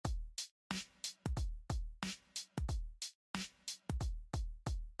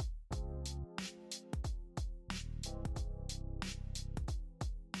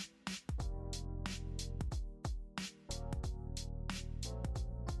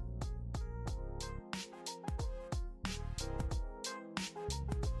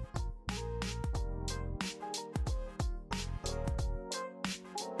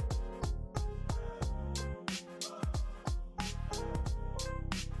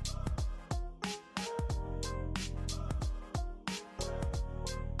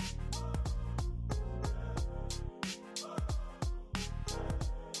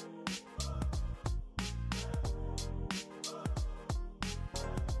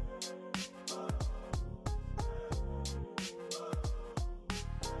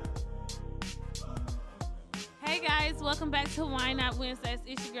guys, welcome back to Why Not Wednesdays.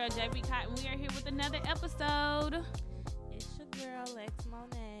 It's your girl JB Cotton. We are here with another episode. It's your girl Lex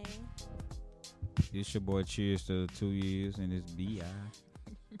Monet. It's your boy Cheers to 2 years and it's B.I.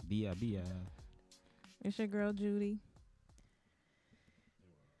 B.I. It's your girl Judy.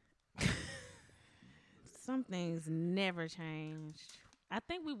 Some things never changed. I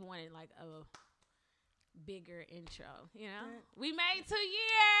think we wanted like a bigger intro, you know? We made 2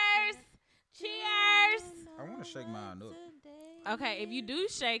 years. Cheers. I want to shake mine up. Okay, if you do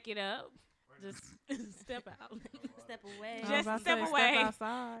shake it up, just step out. Step away. Just step away. Step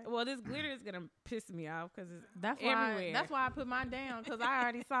outside. Well, this glitter is gonna piss me off because it's That's everywhere. That's why I put mine down because I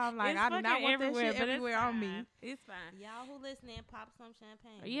already saw him. Like It's I do not fucking want that everywhere, shit but it's everywhere on me. fine. It's fine. Y'all who listening, pop some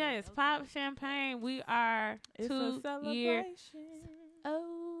champagne. Yes, Okay. pop champagne. We are It's a 2 years celebration.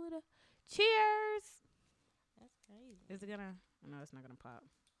 old. Cheers. That's crazy. Is it gonna? No, it's not gonna pop.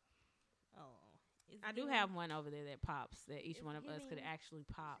 Oh, it's I do giving have one over there that pops. That each It's one of us could giving- actually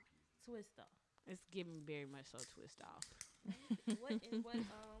pop. twist off. It's giving very much so twist off. what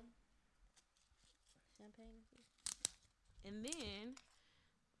champagne is this? And then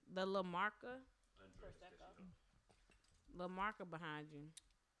the La Marca. La Marca behind you.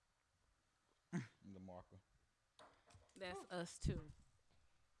 The marker. That's us too.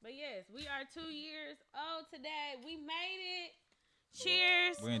 But yes, we are 2 years old today. We made it.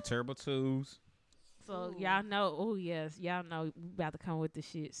 Cheers. We're in terrible twos. So Ooh. y'all know, oh yes, y'all know we about to come with the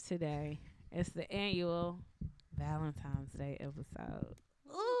shits today. It's the annual Valentine's Day episode.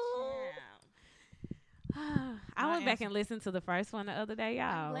 Damn. I My went back answer- and listened to the first one the other day,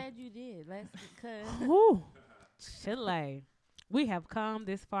 I'm y'all. glad you did. Let's because Whew. Chile. We have come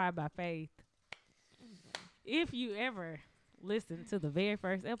this far by faith. If you ever listen to the very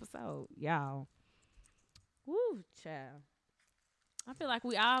first episode, y'all. Woo, child. I feel like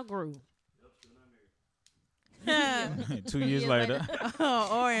we all grew. 2 years later.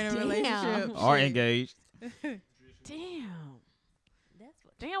 Or in a Damn. relationship. Or Shit. engaged. Damn. that's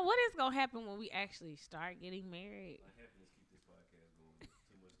what. Damn, what is going to happen when we actually start getting married?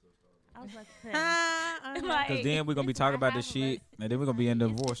 I was like, Like, Because then we're going to be It's talking what about this happened, shit. And then we're going to be in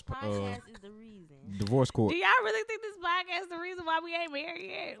divorce Podcast is the reason. divorce court. do y'all really think this podcast is the reason why we ain't married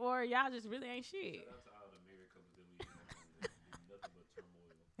yet? Or y'all just really ain't shit?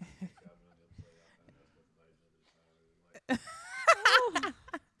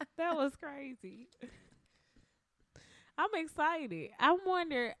 That was crazy. I'm excited. I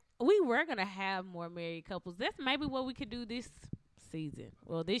wonder, we were going to have more married couples. That's maybe what we could do this season.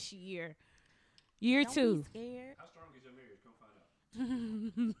 Well, this year. Year Don't 2. be scared. How strong is your marriage? Come find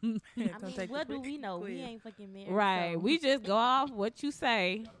out. I Don't mean, take the what do quick we know? quiz. We ain't fucking married. Right. so- We just go off what you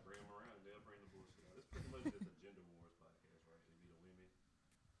say. Gotta bring them around. They'll bring the bullshit out. It's pretty much just a gender wars podcast, right? It'd be the women.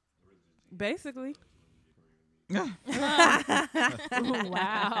 Really just Basically.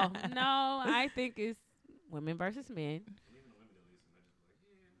 Wow. No, I think it's women versus men.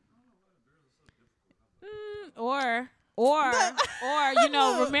 Or you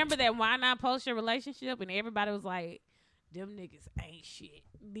know, remember that why not post your relationship and everybody was like, them niggas ain't shit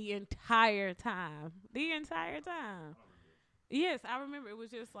the entire time. The entire time. Yes, I remember it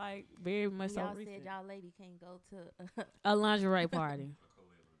was just like very much so Y'all recent. said y'all lady can't go to. A lingerie party.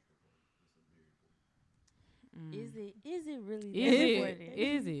 Mm. Is it really? Is that it? important?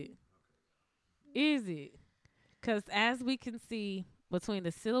 Is it? Is it? Because as we can see between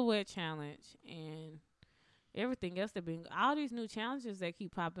the silhouette challenge and everything else that been all these new challenges that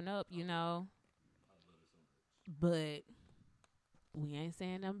keep popping up, you know. But we ain't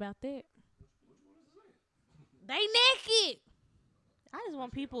saying nothing about that. They naked. I just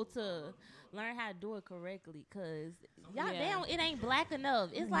want people to learn how to do it correctly, cause y'all Yeah. it ain't black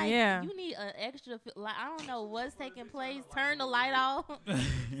enough. It's like Yeah. you need an extra. Like I don't know what's taking place. Turn the light off.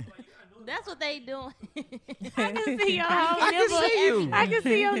 That's what they doing. I can see your I whole can nipple. see you. I can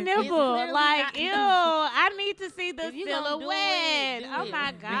see your nipple. clearly Like, not- ew. I need to see the If you gonna do silhouette. it, do Oh it.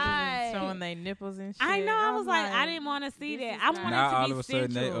 my Niggas god. Showing their nipples and shit. I know. I I'm was like, I didn't want to see this that. is I not- wanted Now to all be of a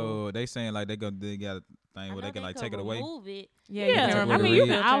sudden sensual. they saying like they got a thing I where know they can like could take it away. remove it. Yeah, Yeah, you can I I remove mean, the you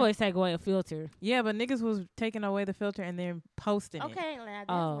filter. can always take away a filter. Yeah, but niggas was taking away the filter and then posting it. Okay, now that's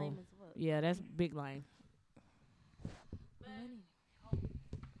Oh. lame as fuck. Yeah, that's big lane.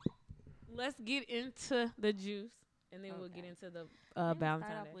 Let's get into the juice, and then we'll get Okay. into the Let me start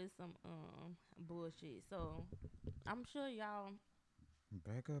Valentine's off Day. with some bullshit. So I'm sure y'all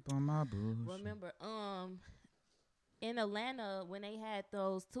Back up on my bullshit. remember in Atlanta when they had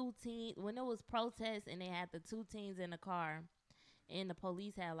those two teens, when it was protests and they had the two teens in the car and the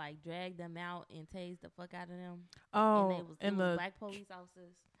police had like dragged them out and tased the fuck out of them. Oh, and they was and it was the black police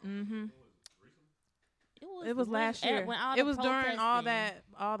officers. mm-hmm. It was last year. When all It the was during protesting.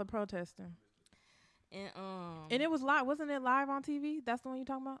 all the protesting. And And it was live. Wasn't it live on TV? That's the one you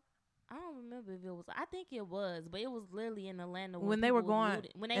talking about? I don't remember if it was. I think it was, but it was literally in Atlanta When they were people was going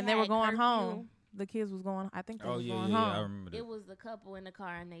looting. When and they were had going curfew. home. The kids was going. I think they Oh was yeah, going yeah, home. I remember that. It was the couple in the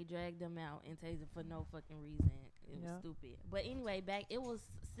car and they dragged them out and tased for no fucking reason. It was Yep. stupid. But anyway, it was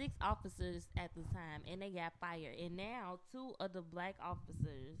 6 officers at the time and they got fired. And now 2 of the black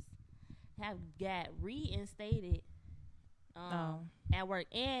officers have got reinstated at work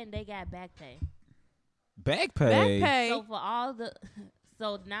and they got back pay. Back pay. Back pay. So for all the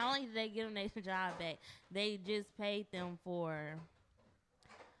so not only did they get them their job back, they just paid them for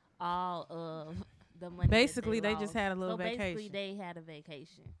all of the money. Basically, that they just lost. had a little so Basically, vacation. they had a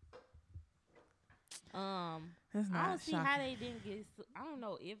vacation. That's I not don't see shocking. how they didn't get. I don't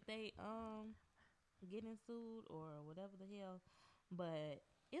know if they getting sued or whatever the hell, but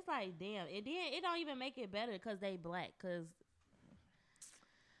it's like damn. It don't even make it better because they black. Because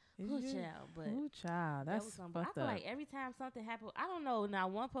who child, but Ooh, child. that That's was some. fucked I feel up. like every time something happens, I don't know. Now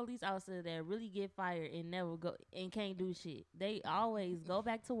one police officer that really get fired and never go and can't do shit. They always go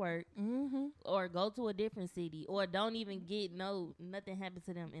back to work Mm-hmm. or go to a different city or don't even get nothing happened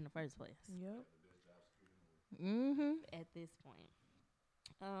to them in the first place. Yep. Mm-hmm. At this point.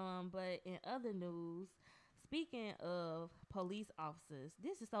 But in other news, speaking of police officers,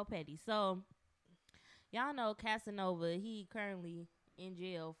 this is so petty. So y'all know Casanova, he currently in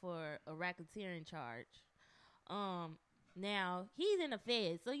jail for a racketeering charge. Now he's in the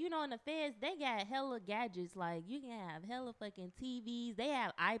feds, so you know in the feds they got hella gadgets. Like you can have hella fucking TVs. They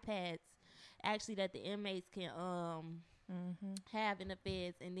have iPads actually that the inmates can have in the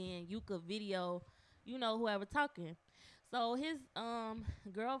feds, and then you could video, you know, whoever talking. So his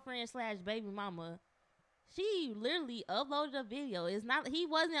girlfriend / baby mama, she literally uploaded a video. It's not, he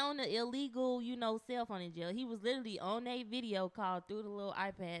wasn't on the illegal, you know, cell phone in jail. He was literally on a video call through the little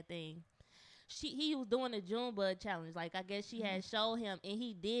iPad thing. He was doing the Junebug challenge. Like, I guess she had showed him, and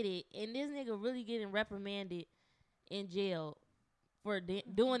he did it. And this nigga really getting reprimanded in jail for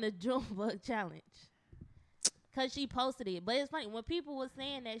doing the Junebug challenge. Because she posted it. But it's funny, when people was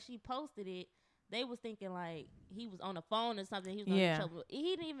saying that she posted it, they was thinking like he was on the phone or something. He was getting in trouble. He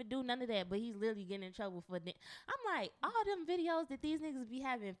didn't even do none of that, but he's literally getting in trouble for that. I'm like, all them videos that these niggas be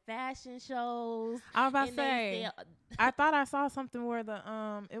having fashion shows. I was about to and they say, I thought I saw something where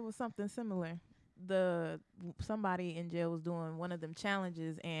it was something similar. Somebody in jail was doing one of them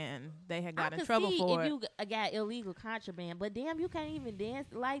challenges and they had got in trouble for if it. you got illegal contraband, but damn, you can't even dance.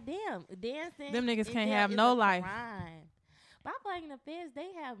 Like damn, dancing. Them niggas in can't jail have is no a life. crime. But I feel like in the feds, they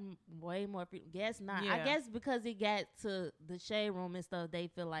have way more freedom. Guess not. I Yeah. guess because it got to the shade room and stuff, they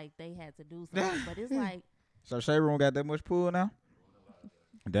feel like they had to do something. But it's like So Shade Room got that much pull now?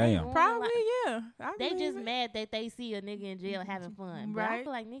 Damn. doing Probably, like- yeah. I they believe just it. mad that they see a nigga in jail having fun. But I Right.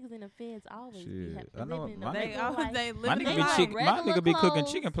 feel like niggas in the feds always be Shit. happy. I know living my the They regular always life. they My live They nigga in be like chicken. My regular nigga be cooking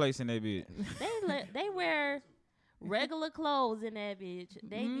clothes. chicken place in that bitch. They wear regular clothes in that bitch.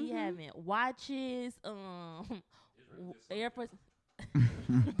 They be having watches, Air Force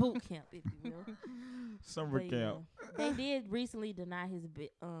boot camp, if you will. Summer But, camp. they did recently deny his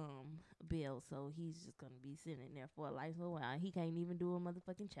bail, so he's just gonna be sitting there for a life a while. He can't even do a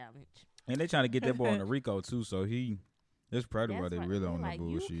motherfucking challenge. And they trying to get that boy on the Rico too, so that's probably why That's they right. really They're on that like,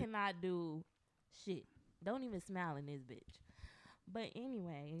 bullshit. you cannot do shit. Don't even smile in this bitch. But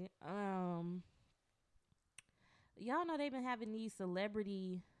anyway, y'all know they've been having these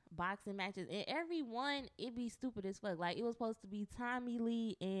celebrity boxing matches, and every one it be stupid as fuck. Like it was supposed to be Tommy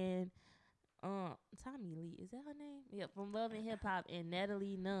Lee and Tommy Lee, is that her name? Yeah, from Love and Hip Hop, and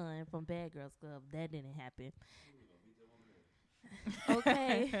Natalie Nunn from Bad Girls Club. That didn't happen.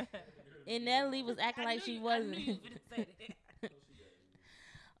 Okay. And Natalie was acting like she wasn't.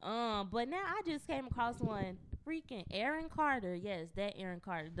 But now I just came across one. Freaking Aaron Carter. Yes, that Aaron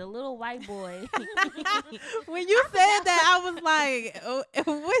Carter. The little white boy. When you said that, I was like, oh, which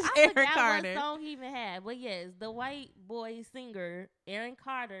I Aaron forgot Carter? what song he even had. But yes, the white boy singer, Aaron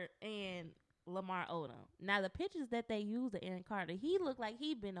Carter and Lamar Odom. Now, the pictures that they use of Aaron Carter, he looked like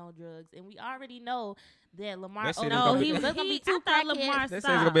he been on drugs. And we already know that Lamar They said it's Odom, gonna be- he was going to be too I thought crackhead. Lamar They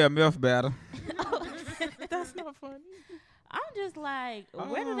say it's gonna be a MILF battle. That's not funny. I'm just like,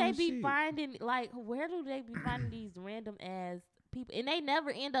 where do Oh, they be shit. finding, where do they be finding these random ass people? And they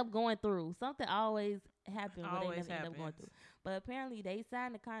never end up going through. Something always happens where Always they never end up going happens. through. But apparently they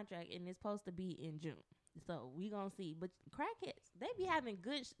signed the contract and it's supposed to be in June. So we gonna see. But crackheads, they be having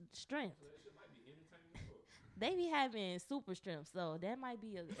good strength. They be having super strength. So that might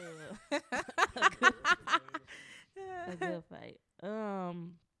be a good fight.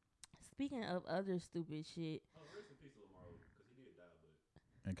 speaking of other stupid shit,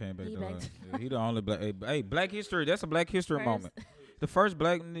 And came back He to back life. to Yeah, he the only black. Hey, Black History. That's a Black History first moment. The first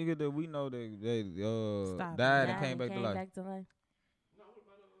black nigga that we know that Stop. died died and came back to life. back to life.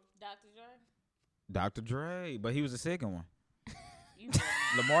 Dr. Dre. Dr. Dre, but he was the second one. You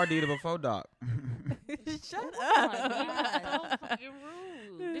Lamar did it before Doc. Shut so up. fucking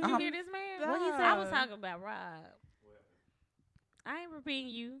rude. Did you Uh-huh. hear this man? What he I was said? talking about Rob. I ain't repeating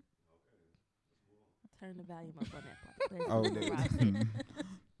you. Turn the volume up on that part. Oh, Let's that- Rob said.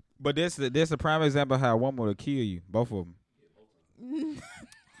 But that's the prime example of how a woman will kill you. Both of them.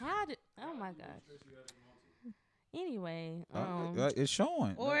 How did? Oh my gosh. Anyway, It's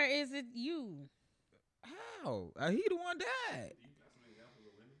showing. Or is it you? How? He the one died.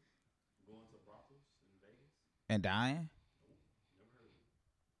 And dying.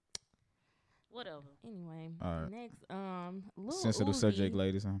 Whatever. anyway, All right. next, Lil Sensitive Uzi, subject,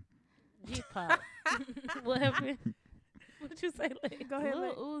 ladies. Huh? G-pop. What happened? What you say, lady? Go ahead, Lil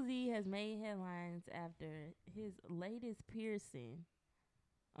Lex. Uzi has made headlines after his latest piercing.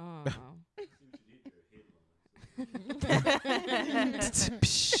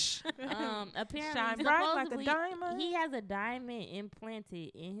 Apparently, Shine bright like a supposedly, diamond. he has a diamond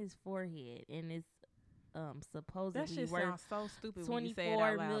implanted in his forehead, and it's That supposedly shit worth sounds so stupid when you say it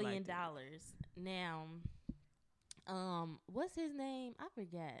out $24 loud million. like that. Now, what's his name? I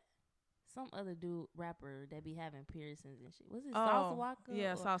forgot. Some other dude rapper that be having piercings and shit. Was it Sauce Walker?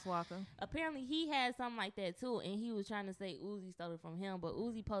 Yeah, Or- Sauce Walker. Apparently, he had something like that too, and he was trying to say Uzi stole it from him. But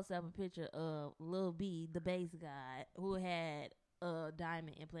Uzi posted up a picture of Lil B, the bass guy, who had a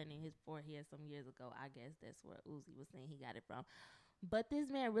diamond implanted in his forehead some years ago. I guess that's where Uzi was saying he got it from. But this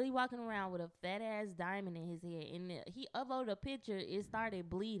man really walking around with a fat ass diamond in his head, and he uploaded a picture. It started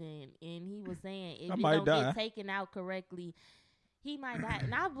bleeding, and he was saying if I you might don't die. get taken out correctly, he might die.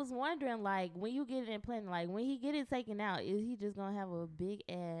 And I was wondering, like, when you get it implanted, like when he get it taken out, is he just gonna have a big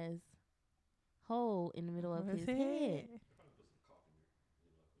ass hole in the middle of his head?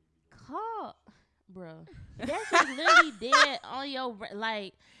 Call, bro. That shit's literally dead on your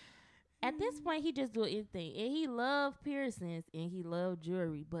like. At this point, he just do anything, and he love piercings and he love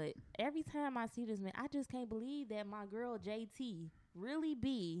jewelry. But every time I see this man, I just can't believe that my girl JT really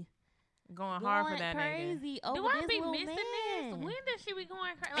be Going hard for that nigga. crazy over Do I this be little missing man. this? When does she be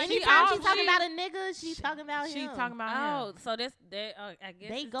going crazy? Anytime she's talking about a nigga, she's talking about She him. talking about Oh, him. so that's that. I guess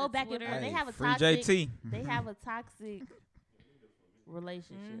They it's go the back and Twitter. forth. They have a free toxic. JT. They have a toxic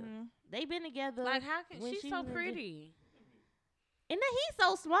relationship. Mhm. They've been together. Like, how can when she's she so was in- pretty? And then he's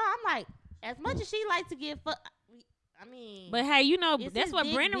so small. I'm like, as much as she likes to get I mean, But hey, you know Is that's his what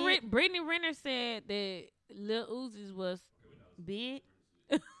dick big? Brittany Renner said that Lil Uzi's was. big.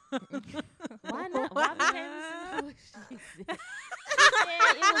 Why not? Why can't we see what she said? She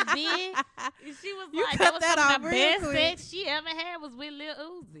said it was big. She was You like, cut that was that some off of the real best quick. sex she ever had was with Lil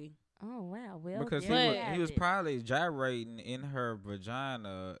Uzi. Oh wow. Well, Because there you he have was it. probably gyrating in her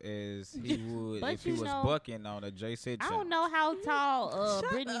vagina as he would But if he you was know, bucking on a J section. I don't know how tall Shut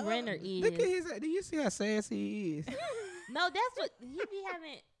Brittany up. Renner is. Look at his. Do you see how sassy he is? No, that's what he be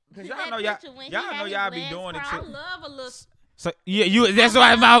having. Cause that y'all know y'all, picture when he y'all had know his y'all be legs doing it crossed. I too. love a little. So yeah, you. That's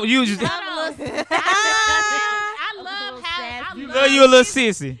why I'm you just. I love A how. little I sassy. You love love you a little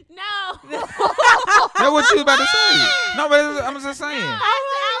sissy. No. That's what you was about to say. No, but I'm just saying.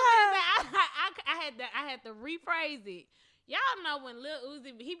 I had to rephrase it. Y'all know when Lil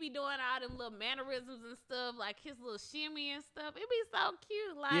Uzi, he be doing all them little mannerisms and stuff, like his little shimmy and stuff. It be so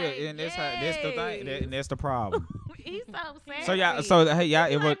cute. Like, Yeah, and that's the thing. And that's the problem. He's so sad. So y'all, hey,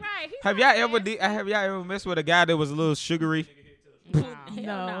 y'all ever Like, right, he's have so y'all ever sassy. have y'all ever messed with a guy that was a little sugary? No. Hell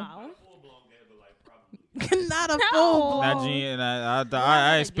No. no. Not a No. full Now, blown. Jen, I What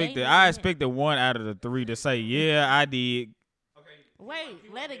about a expected gay I nigga? expected one out of the three to say, yeah, I did.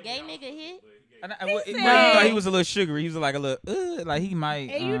 Wait, let a gay nigga hit? And said- you know, he was a little sugary. He was like a little, like he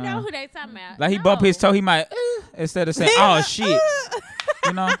might. And you know who they talking about. like he bumped his toe. He might instead of saying, "Oh shit,"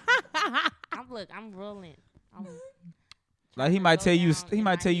 you know, I'm rolling. like he might tell you, down he in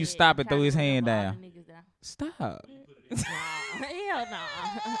might my tell you head stop and trying throw his to hand remember all down. the niggas that Stop, Hell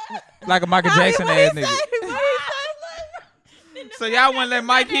no. like a Michael Jackson What he ass say? nigga. What he say? So y'all wouldn't let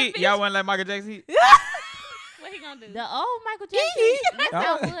Mike hit. Y'all wouldn't let Michael Jackson hit. What he gonna do? The old Michael Jackson. That's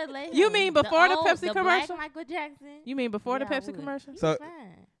how Oh. good let You him. mean before the old- Pepsi the commercial? Black Michael Jackson. You mean before the Yeah, I Pepsi would. commercial? He So- was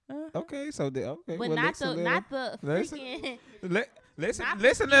fine. Okay, so okay, But well, not listen, the not the listen. freaking. Listen, not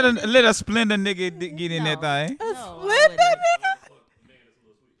listen. the Let a splendor nigga get in that No. thing. No, I Split that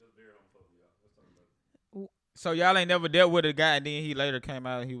wouldn't. So y'all ain't never dealt with a guy, and then he later came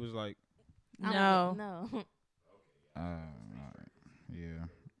out and he was like, I No. wouldn't. No. yeah.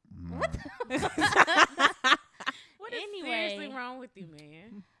 What is seriously Anyway. wrong with you,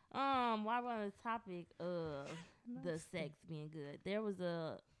 man? While we're on the topic of the sex being good, there was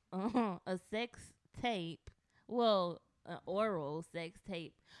a sex tape, well, an oral sex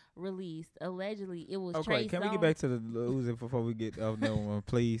tape released. Allegedly, it was Okay, Trey can we Songz. get back to the Uzi before we get off that one,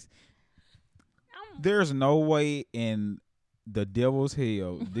 please? I'm- There's no way in the devil's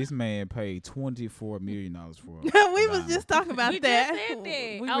hell this man paid $24 million for. we was just talking about we that. just said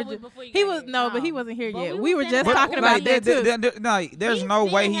that. We Oh, were wait, just- before you he got was here. no, but he wasn't here But yet. we We was were saying just about talking Uzi. about that too. There's He no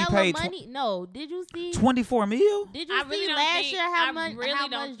way spent he hella paid money. No, did you see? 24 mil. Did you I see really don't last think- year I how much really how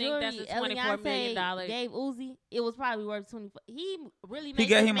don't much think that's jewelry a $24 million Eliantte gave Uzi? It was probably worth 24. He really He made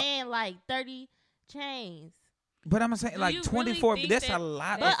gave this him- man like 30 chains. But I'm saying Do like you 24. really That's think a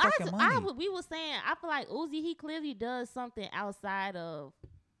lot But of fucking money. we were saying, I feel like Uzi, he clearly does something outside of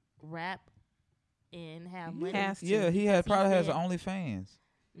rap and have money. has to. Yeah, he Because probably has said- OnlyFans.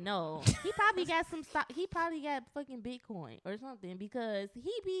 No, he probably got some stock. He probably got fucking Bitcoin or something because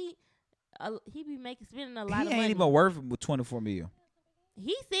he be spending a lot He of ain't money. even worth it with 24 mil.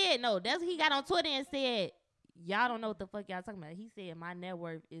 He said no. That's what he got on Twitter and said, y'all don't know what the fuck y'all talking about. He said my net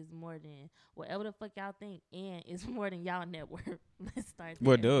worth is more than whatever the fuck y'all think, and it's more than y'all net worth. Let's start there.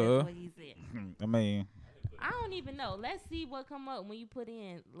 Well, duh. That's what he said. I mean, I don't even know. Let's see what come up when you put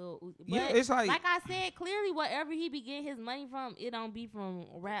in Lil Uzi. But yeah, it's like, like I said, clearly whatever he be getting his money from, it don't be from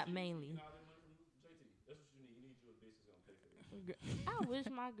rap mainly. I wish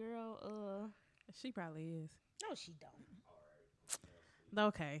my girl She probably is. No, she don't.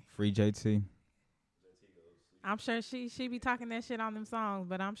 Okay, free JT. I'm sure she be talking that shit on them songs,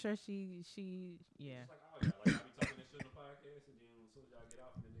 but I'm sure she yeah. Like, I be talking that shit on the podcast, and then as soon as y'all get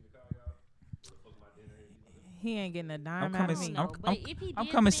off, and the nigga call y'all, where the fuck my dinner is? He ain't getting a dime I'm out I of coming- me. don't know. I'm- But if he I'm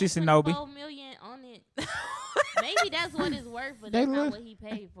did coming, spend Sissy Nobi. $24 million on it, maybe that's what it's worth, but They that's not look- what he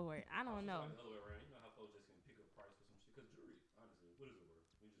paid for it. I don't know. Like the other way around. You know how folks just can pick a price for some shit? Because jewelry, honestly, what is it worth?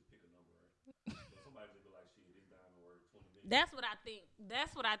 We just pick a number, right? So somebody just be like, shit, this diamond worth 20 million. That's what I think.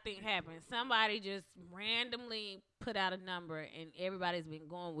 That's what I think happened. Somebody just randomly put out a number, and everybody's been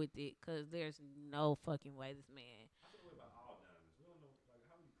going with it because there's no fucking way this man. I feel the way about all diamonds. We don't know, like,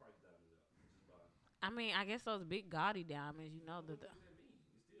 how do you price diamonds out? Just by, I mean, I guess those big gaudy diamonds, you know, what does that mean?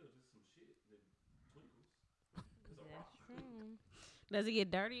 It's still just some shit that twinkles. It's a rock. That's true. does it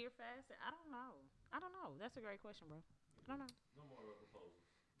get dirtier faster? I don't know. That's a great question, bro. I don't know. No more proposals.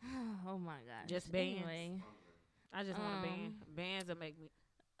 Oh my god. Just bands. Anyway, I just want a band. Bands will make me.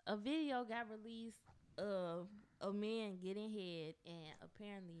 a video got released of a man getting head, and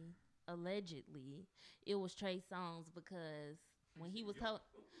apparently, allegedly, it was Trey Songz because when he was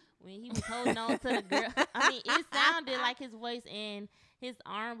holding on to the girl, I mean, it sounded like his voice and his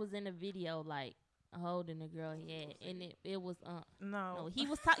arm was in the video, like holding the girl head, and it was no, he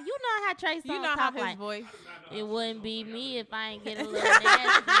was talking. You know how Trey Songz You know how talk his like. voice. It wouldn't be me if I ain't get a little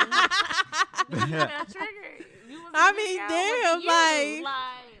nasty. You got triggered. You was I a mean, video with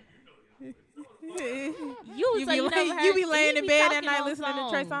damn, you. You, You so be you lay- never you heard- be laying he in be bed at talking night those listening to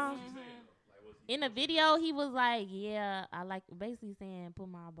Trey songs. Songz? In the video, he was like, "Yeah, I like," basically saying, "Put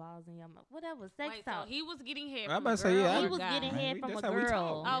my balls in your mouth." Whatever, sex Wait, talk. so he was getting head I'm from about a to say, girl yeah, or He a was guy? getting head from that's a how we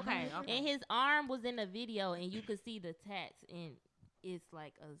girl. talk. Okay. And his arm was in the video, and you could see the tats, and it's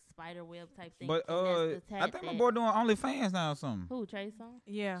like a spider web type thing. But and that's the I tat think my that- boy doing OnlyFans now or something. Who, Trey Songz?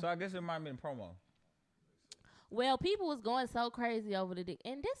 Yeah. So I guess it might have been promo. Well, people was going so crazy over the dick,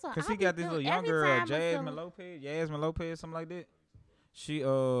 and this one Cause I he be got this feeling little young every girl, time Jasmine Lopez, something like that. She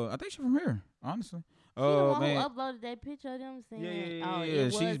I think she from here, honestly. She the one Man. who uploaded that picture of them saying, Yeah. "Oh, it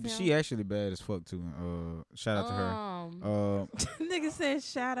was She him." actually bad as fuck too. Shout out to her. Nigga said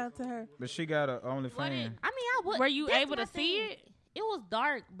shout out to her. But she got a What OnlyFans. I mean, I would. Were you that's able my to see thing. it? It was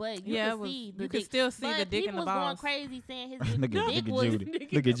dark, but you Yeah, could see the you dick. could still see but the dick people and the was going balls. crazy saying his Look at dick look was. at Judy.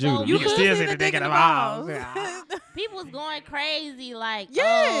 Look at So Judy. you You can could still see see the dick in the balls. People was going crazy, like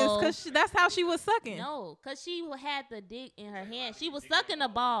Yes, oh, because that's how she was sucking. no, cause she had the dick in her hand. She was sucking the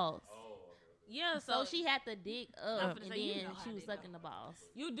balls, Yeah, so she had the dick up, finna and say, you then know she how was they sucking the balls.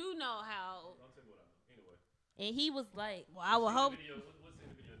 You do know how. And he was like, Well, I would hope. What's in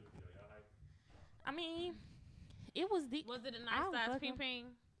the video? Y'all hype? I mean, it was the. Was it a I nice was size fucking- ping ping?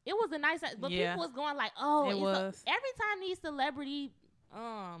 It was a nice, but Yeah. people was going like, "Oh, It it's was. every time these celebrity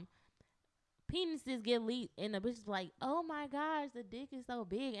penises get leaked, and the bitch is like, "Oh my gosh, the dick is so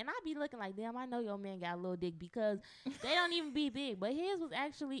big," and I be looking like, "Damn, I know your man got a little dick because they don't even be big." But his was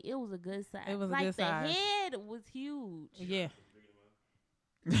actually, it was a good size. It was a like good the size. head was huge. Yeah.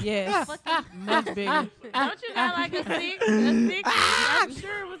 Yes. Fucking Much bigger. Don't you got like a six? I'm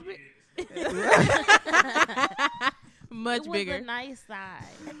sure it was big. much it bigger. was a nice size.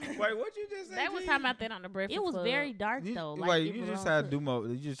 Wait, what you just say? They was G? talking about that on the Breakfast It was Club. very dark You, though. wait, Like, you it just was tried on to do my.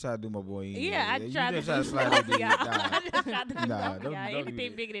 You just tried to do my boy in. Yeah, I You tried to just tried to do slide both that of y'all. Nah. I just tried to do Nah, both of don't- y'all. don't do Anything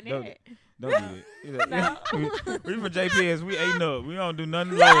that. bigger than Don't- that. Don't do it. We for JPS. We ain't up. We don't do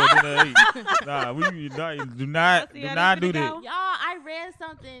nothing lower than an 8. Nah, we do not See do how not this do finna that. go? Y'all, I read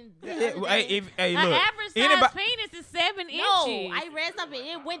something. The other Hey, day. hey, An look. average size Anybody- penis is 7 No, inches. I read something.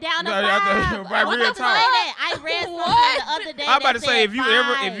 It went down to No, I 5. thought- What real the fuck talk. that? I read something the other day. I'm about to that say said if you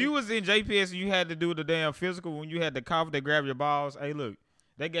 5. if you was in JPS and you had to do the damn physical when you had the cough, they grab your balls. Hey, look,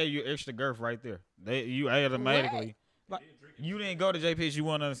 they gave you extra girth right there. You automatically. Like, you didn't go to JPS. You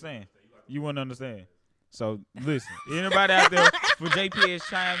wouldn't understand. You wouldn't understand. So listen, anybody out there for JPS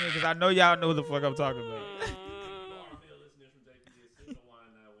chime in because I know y'all know what the fuck I'm talking about.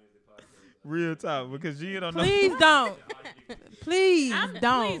 Real talk because you don't know. Please don't. Please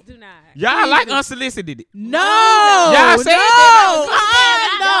don't. Please do not. Y'all like unsolicited. No. Y'all say no.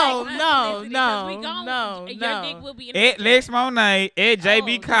 Like, No. because No. we gon- No. Your dick No. will be in Ed Lex Monet, Ed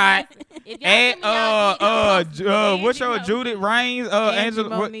JB Cott, If y'all and send me y'all dick, what's your Angie Judith Raines, Angie Angela.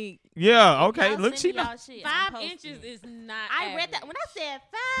 What, Monique. yeah, okay. y'all Look, send she me know. y'all shit, I'm 5 posting inches it. is not. I read that average. when I said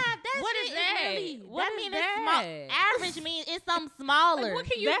 5. That What shit is that? really. What that is mean that? it's small. Average means it's something smaller. Like, what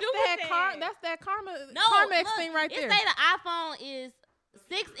can you That's do that with car. that? That's that karma. No, Carmex look, thing right it there. say the iPhone is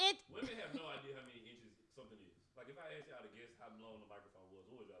 6 inch. Women have no idea how many inches something is. Like if I asked y'all to guess how long the microphone was,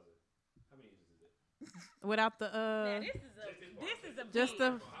 what would y'all say? How many inches is it? Without the Now, this is a just big- the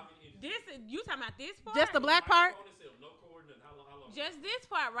How many inches? this is you talking about this part? just the black part. Microphone itself, no cord, nothing. How long? Just this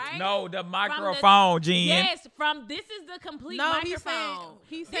part, right? No, the microphone, Jen. Yes, from this is the complete No, microphone.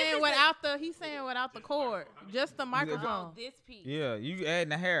 he's This saying is without the cord, just the No, microphone. this piece. Yeah, you adding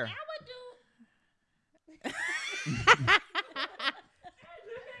the hair. I would do.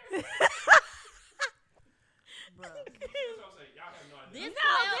 That's what I'm saying. Y'all have no idea. This No,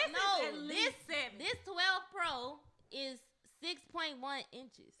 12, this is no, at least 7. this 12 Pro is 6.1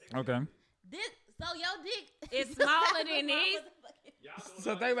 inches. Okay. This so your dick It's smaller than these.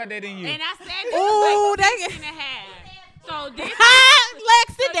 So think about that in you. And I said this Ooh, is like they 6 and a half. So this Lex,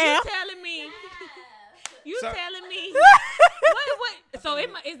 sit so down. you telling me So- telling me what so is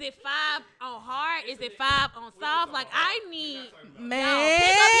it 5 on hard? Is it 5 on soft? Like I need Man, pick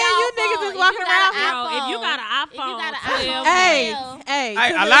up y'all you niggas phone. is If walking you got around. an Bro, if you got an If you got an iPhone, iPhone 12, Hey, 12. hey, Hey,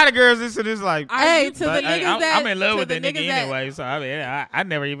 to a the- lot of girls listen to this like. Hey, to the but, hey, niggas that I'm in love to with the that nigga niggas that- anyway, so I mean, I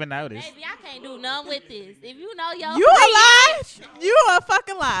never even noticed. Baby, I can't do none with this. If you know your You a lie? You a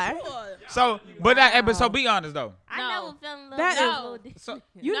fucking lie. So, but so be honest though. I No. never fell in love That with is- no little dick. So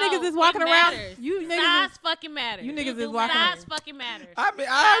You No, niggas is walking it around. matters. You niggas size is, fucking matters. you niggas do is walking. Size fucking matters. I mean, Size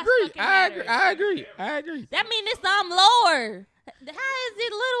I agree. fucking I agree. matters. I agree. I agree. That means it's something lower. How is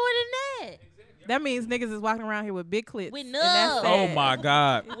it littler than that? That means niggas is walking around here with big clits. With and that's nubs. Oh sad. my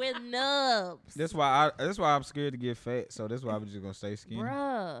God. With nubs. That's why I'm scared to get fat. So that's why I'm just gonna stay skinny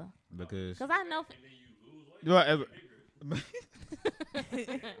Bruh. because. Because I know.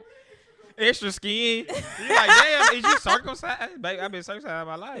 Extra skin. You're like, damn, is you circumcised? Baby, I've been circumcised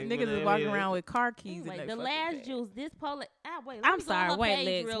my life. Niggas is walking around with car keys. Wait, in the their last fucking bag. juice, this pole. Wait, let I'm me go on sorry. her Wait, page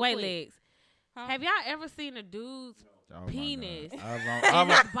legs. real Wait, quick. legs. Huh? Have y'all ever seen a dude's Oh my penis? God.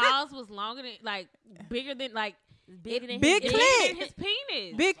 and his balls was longer than, like, bigger than, like, Bigger than Big his bigger clit. than his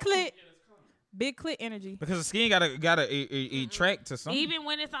penis. Big clit. Big clit energy. Because the skin gotta attract to something. Even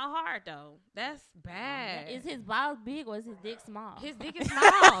when it's on hard, though. That's bad. Is his balls big or is his dick small? His dick is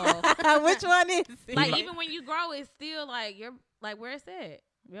small. Which one is it? Like, even when you grow, it's still, like, you're, like, where it's at?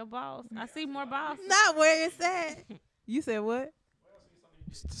 Your balls. I see more balls. Not where it's at. You said what?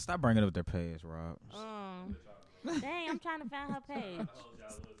 Stop bringing up their past, Rob. Dang, I'm trying to find her page.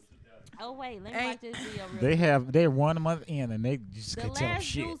 Oh wait, let me Ain't- watch this video real quick. They're 1 month in and they just The can tell last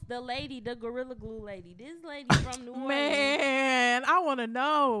shit. juice, the lady, the Gorilla Glue lady. This lady from New Orleans. Man, I want to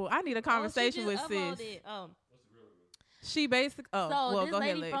know. I need a Oh, she conversation with just sis. uploaded. She basic. Oh, So well, this go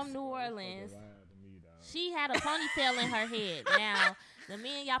ahead, lady Lex. from New Orleans, she had a ponytail in her head. Now, the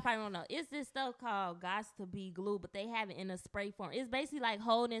men y'all probably don't know. It's this stuff called Gots to Be Glue, but they have it in a spray form. It's basically like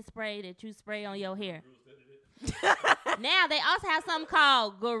holding spray that you spray on your hair. Now they also have something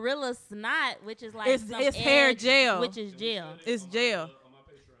called Gorilla Snot, which is like It's some hair edge, gel. which is gel. It's jail.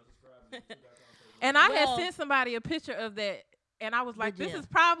 And I Well- had sent somebody a picture of that, and I was like, The "This gel. is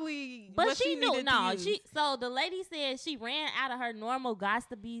probably But what she knew needed no. to use. She so the lady said she ran out of her normal Gots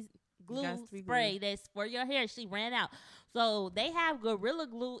to Be Glue Gots to Be spray that's for your hair. She ran out. So they have Gorilla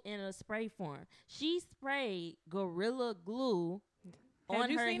Glue in a spray form. She sprayed Gorilla Glue Had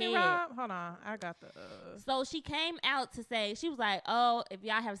on you her seen head. it, Rob? Hold on, I got the. So she came out to say, she was like, "Oh, if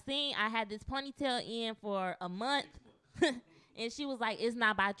y'all have seen, I had this ponytail in for a month." and she was like, it's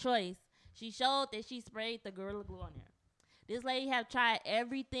not by choice. She showed that she sprayed the Gorilla Glue on there. This lady have tried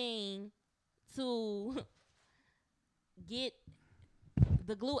everything to get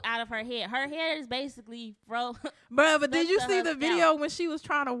the glue out of her hair. Her hair is basically Bruh, but did you to see her the scalp. video when she was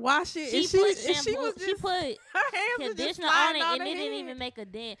trying to wash it? She and put she shampoo, was she just, put her hands were just conditioner on sliding it, on and her it didn't head. even make a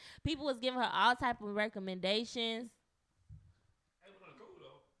dent. People was giving her all type of recommendations. Hey, but on the cool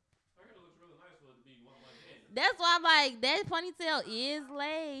though, her hair looks really nice for it to be one hand. That's why I'm like, that ponytail is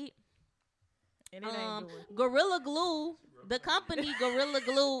laid. And it ain't doing. Gorilla Glue, the company Gorilla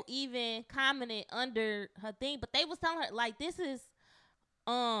Glue even commented under her thing, but they was telling her like, this is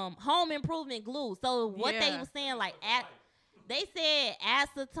home improvement glue. So what they Yeah. was saying, like, they said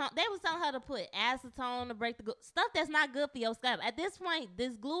acetone. They was telling her to put acetone to break the glue. Stuff that's not good for your scalp. At this point,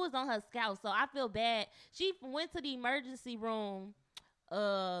 this glue is on her scalp, so I feel bad. She went to the emergency room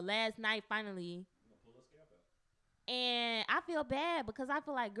last night finally. And I feel bad because I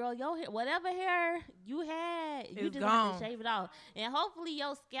feel like, girl, your hair, whatever hair you had, you It's just have gone. to shave it off. And hopefully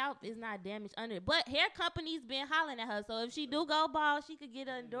your scalp is not damaged under it. But hair companies been hollering at her. So if she do go bald, she could get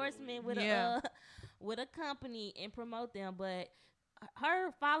an endorsement with Yeah. with a company and promote them. But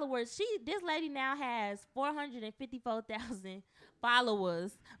her followers, this lady now has 454,000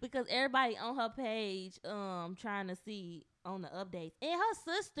 followers because everybody on her page trying to see on the updates. And her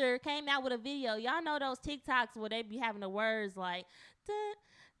sister came out with a video. Y'all know those TikToks where they be having the words like dun,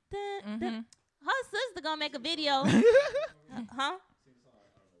 dun, dun. Her sister gonna make a video. Huh?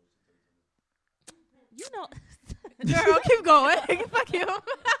 You know, Girl, keep going. Fuck you.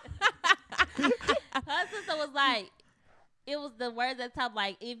 her sister was like, it was the words at the top,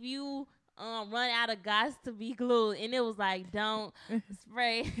 like, if you run out of gas to be glued, and it was like, don't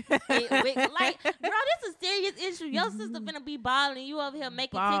spray it with, like, girl, this is a serious issue. Your sister finna be balling, and you over here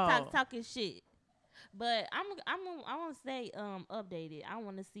making Ball. TikToks talking shit. But I want to stay updated. I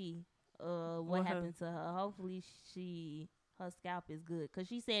want to see what happened to her. Hopefully her scalp is good, cause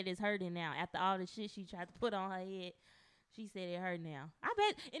she said it's hurting now after all the shit she tried to put on her head. She said it hurt now. I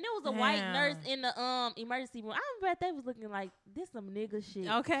bet, and there was a white nurse in the emergency room. I bet they was looking like this some nigga shit.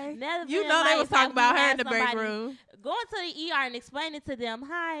 Okay. Never You been know they like was talking have about we her had in the break somebody room. Going to the ER and explaining to them,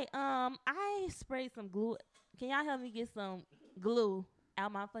 hi, I sprayed some glue. Can y'all help me get some glue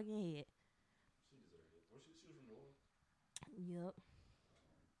out my fucking head? Yep.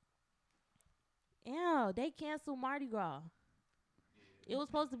 Ew, they canceled Mardi Gras. It was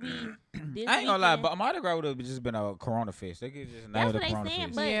supposed to be this I ain't gonna lie, weekend. but Mardi Gras would have just been a Corona Fest. They could just name That's it a what they Corona saying,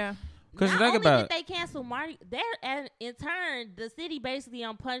 Fest. but Yeah. Because not think only about did they cancel Mardi, and in turn, the city basically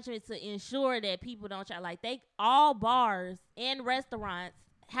on punishment to ensure that people don't try. Like all bars and restaurants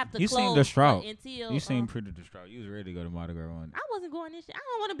have to You close seem distraught. until You seem pretty distraught. You was ready to go to Mardi Gras one. I wasn't going this year. I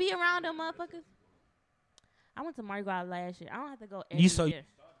don't want to be around them motherfuckers. I went to Mardi Gras last year. I don't have to go every year.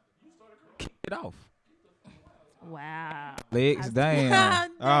 Kick it off. Wow. Legs,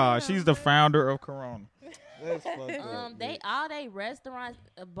 damn. Oh, she's the founder of Corona. That's fucked up. They restaurants,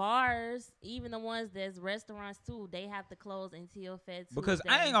 bars, even the ones that's restaurants too, they have to close until Fed Tuesday. Because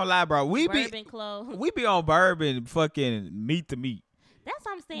I ain't gonna lie, bro. We Bourbon closed. be on bourbon fucking meat to meat. That's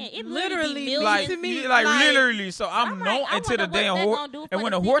what I'm saying. It Literally, literally Like, to me, like like- literally. So I'm like, known I into the wonder what damn they horse. gonna do And for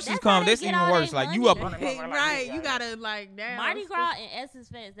when the the people. horses That's come, how they that's get even all worse. they Like you money. up on Right, you gotta like down. Mardi Gras and Essence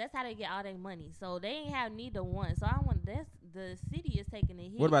Fest, that's how they get all their money. So they ain't have neither one. So I want the city is taking a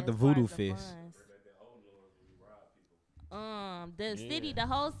hit. What about the as far Voodoo as the Fest? funds. The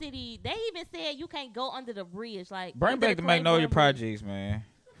whole city, they even said you can't go under the bridge. Like Bring under back the Claiborne Magnolia Bridge. Projects, man.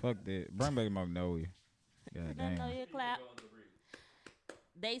 Fuck that. Bring back Magnolia. God damn. Magnolia clap.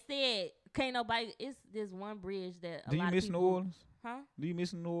 They said can't nobody. It's this one bridge that. Do you miss New Orleans? Huh? Do you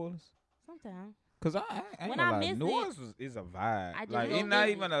miss New Orleans? Sometimes. Cause I ain't When gonna I lie. miss New it, Orleans is a vibe. I just Like go it's not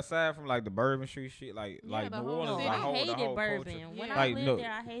visit. even aside from like the Bourbon Street shit. Like Yeah, the New whole Orleans, city. the I whole, the hated whole bourbon. culture. When Yeah. I Like, lived look,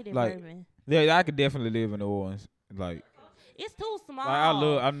 there, I hated like- bourbon. Yeah, I could definitely live in New Orleans. Like It's too small. I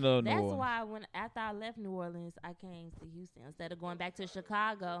love New That's Orleans. why after I left New Orleans, I came to Houston instead of going back to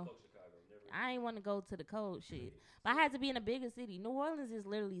Chicago. I ain't want to go to the cold shit, but I had to be in a bigger city. New Orleans is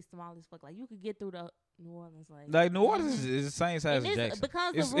literally small as fuck. Like you could get through the New Orleans Like New Orleans is the same size and as it Jackson.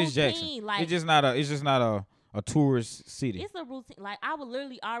 becomes It's a routine. Jackson. Like It's just not a tourist city. it's a routine. Like I would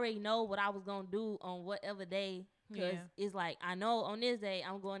literally already know what I was gonna do on whatever day. Cause it's like I know on this day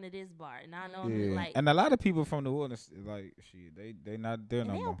I'm going to this bar, and I know Yeah. like And a lot of people from New Orleans, like shit, they not there and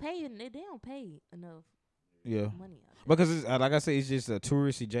no they more. don't pay. They don't pay enough Yeah, money out there. because it's, like I said, it's just a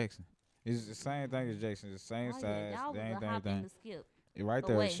touristy Jackson. It's the same thing as Jackson. It's the same Oh, yeah, size. y'all was Same a hop and thing. a skip. Right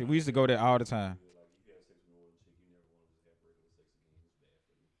there. away. Shit, we used to go there all the time.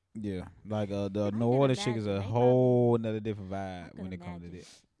 Yeah, like the can New Orleans chick is imagine. a They whole nother different I vibe could when it comes to imagine.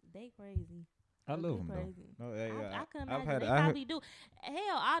 that. They crazy. I They love them crazy. though. No, yeah, I couldn't I've imagine. had They I heard, probably do.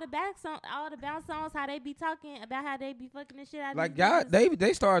 Hell, all the bounce songs, how they be talking about how they be fucking the shit out of like these y'all niggas.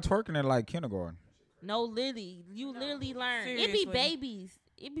 they started twerking in like kindergarten. No, literally, you literally learn. It Seriously. be babies.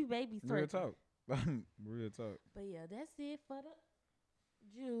 It be babies Real twerking. talk. Real talk. But yeah, that's it for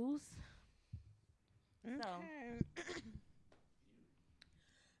the juice. So.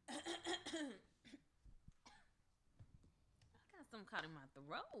 I got something caught in my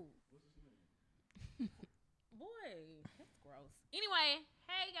throat. Boy, that's gross. Anyway,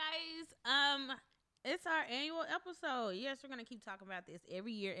 hey guys. It's our annual episode. Yes, we're gonna keep talking about this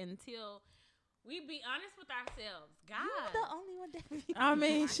every year until we be honest with ourselves. God, You the only one that I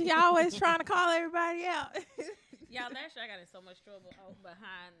mean, she always trying to call everybody out. y'all, last year I got in so much trouble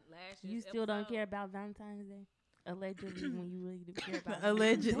behind last year's You still don't episode. care about Valentine's Day? Allegedly, when you really do care about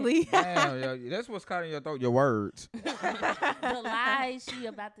Allegedly. Damn, yo, that's what's caught in your throat. Your words. the lies she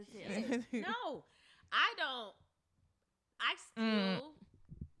about to tell. No, I don't. I still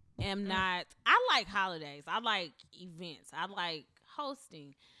am not. I like holidays. I like events. I like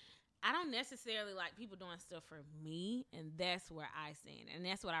hosting. I don't necessarily like people doing stuff for me, and that's where I stand. And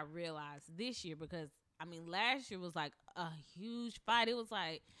that's what I realized this year because I mean, last year was like a huge fight. It was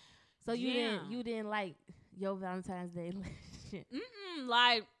like, So you damn. didn't like your Valentine's Day shit?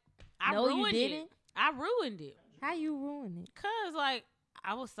 like I No, you ruined didn't? it. I ruined it. How you ruin it? Cause like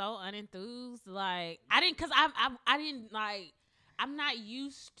I was so unenthused. Like I didn't, cause I didn't like. I'm not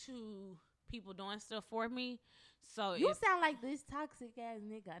used to people doing stuff for me. So You it's, sound like this toxic ass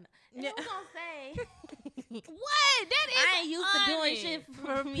nigga. And Yeah. I was gonna say, what? That is I ain't used to doing honest. shit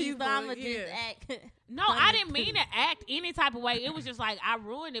For for me, people, so I'ma yeah. just act. No, I didn't mean to act any type of way. It was just like I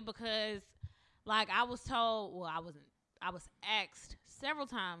ruined it because, like, I was told. Well, I wasn't. I was asked several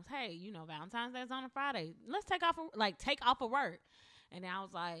times, "Hey, you know, Valentine's Day's on a Friday. Let's take off of work." And I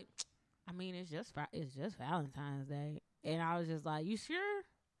was like, "I mean, it's just Valentine's Day." And I was just like, "You sure?"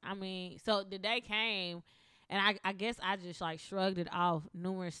 I mean, so the day came, and I guess I just like shrugged it off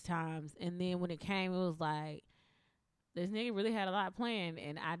numerous times. And then when it came, it was like, this nigga really had a lot planned,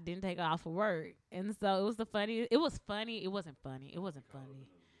 and I didn't take off for work. And so it was funny. It wasn't funny.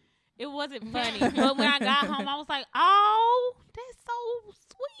 It wasn't funny. But when I got home, I was like, oh, that's so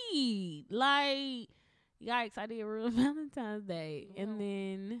sweet. Like, yikes, I did ruin Valentine's Day. And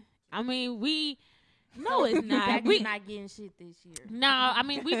then, I mean, no, it's not. We not getting shit this year. No, I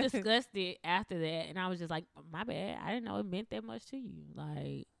mean, we discussed it after that, and I was just like, my bad. I didn't know it meant that much to you.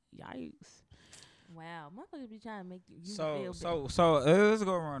 Like, yikes. Wow, motherfuckers be trying to make you So feel let's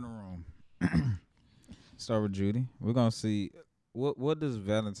go around the room. Start with Judy. We're gonna see what does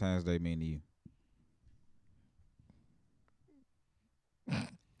Valentine's Day mean to you?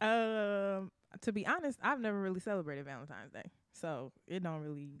 To be honest, I've never really celebrated Valentine's Day, so it don't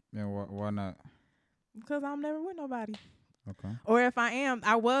really. And why not? Because I'm never with nobody. Okay. Or if I am,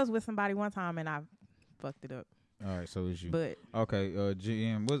 I was with somebody one time and I fucked it up. All right. So it's you. But Okay.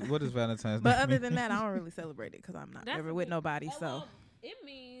 GM. What is Valentine's Day? but other mean? than that, I don't really celebrate it because I'm not That's ever the with thing. nobody. So Well, it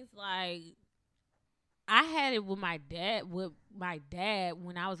means like I had it with my dad. With my dad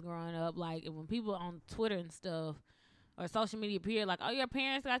when I was growing up, like and when people on Twitter and stuff or social media appear, like, "Oh, your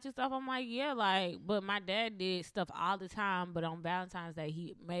parents got you stuff." I'm like, "Yeah," like, but my dad did stuff all the time. But on Valentine's Day,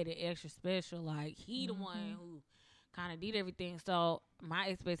 he made it extra special. Like he the one who kind of did everything. So my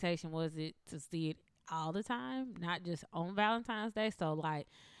expectation was it to see it all the time, not just on Valentine's Day. So like.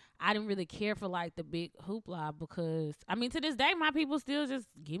 I didn't really care for like the big hoopla because I mean to this day my people still just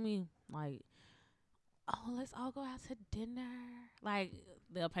give me like, oh, let's all go out to dinner. Like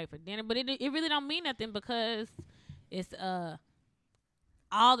they'll pay for dinner, but it really don't mean nothing because it's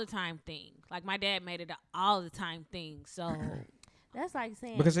all the time thing. Like my dad made it a all the time thing. So That's like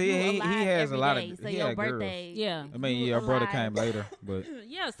saying Because he you alive has every a lot of- day, so he your had girls. birthday. yeah, I mean, you your brother alive. came later, but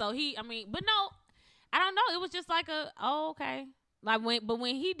yeah. So but no, I don't know. It was just like okay. Like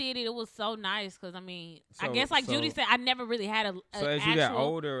when he did it, it was so nice because I mean, I So- guess like so- Judy said, I never really had a so as you got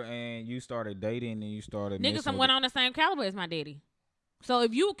older and you started dating and you started niggas messing went with- on the same caliber as my daddy. So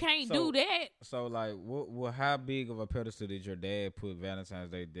if you can't So- do that, So like, what? How big of a pedestal did your dad put Valentine's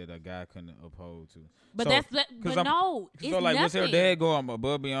Day that a guy couldn't uphold to? but So- but 'cause no, it's So like, what's your nothing. dad go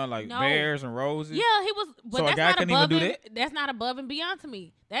above beyond like No. bears and roses? Yeah, he was. But So a that's guy not couldn't even above do and, that? That's not above and beyond to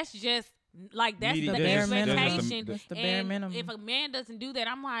me. That's just like that's Media- the that's just- expectation. that's the bare And minimum. If a man doesn't do that,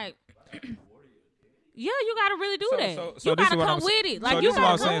 I'm like, yeah, you got to really do that. So you this got is to what come I'm with it. Like so you this is what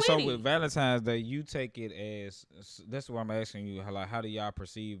I'm got to come saying. So with with it. Valentine's Day, you take it as that's what I'm asking you. How do y'all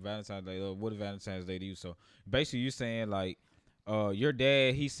perceive Valentine's Day? What is Valentine's Day to you? So basically, you're saying like your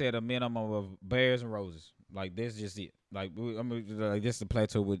dad, he said a minimum of bears and roses. Like that's just it. Like like this is the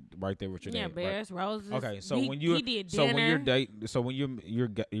plateau with right there with your Yeah, dad. bears, roses. Okay, so he, when you he did so dinner. when you're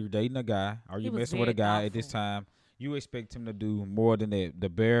dating a guy or He you was messing with a very guy at this thoughtful. time, you expect him to do more than that. The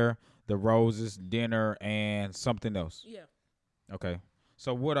bear, the roses, dinner, and something else. Yeah. Okay.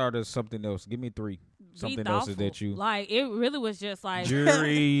 So what are the something else? Give me 3. Be Something else thoughtful. that you like. It really was just like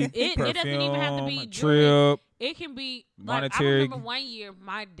jewelry, It perfume, doesn't even have to be jewelry. trip. It can be like Monetary. I remember one year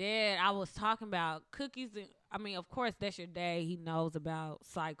my dad, I was talking about cookies and I mean, of course that's your dad. He knows about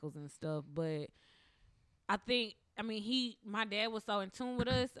cycles and stuff, but I think my dad was so in tune with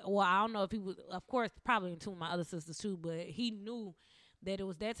us. Well, I don't know if he was, of course, probably in tune with my other sisters too, but he knew that it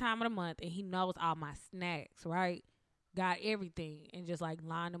was that time of the month and he knows all my snacks, right? Got everything and just like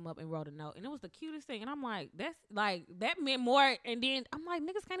lined them up and wrote a note. And it was the cutest thing. And I'm like, that's like, that meant more. And then I'm like,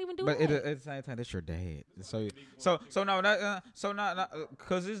 niggas can't even do But that. at the same time, that's your dad. So no, not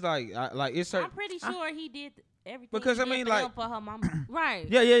because it's like it's certain. I'm pretty sure he did everything. Because, he I did mean, for like- them for her mama. Right.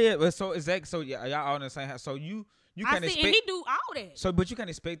 Yeah. But so exactly. So yeah, y'all all in the same house. So you I can see, expect. and he do all that. So, but you can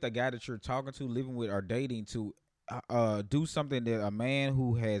expect the guy that you're talking to, living with, or dating to, do something that a man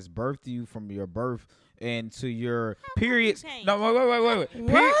who has birthed you from your birth and to your periods. change? No, wait.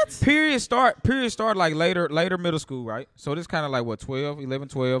 What? Period start like later middle school, right? So this kind of like what 12, 11,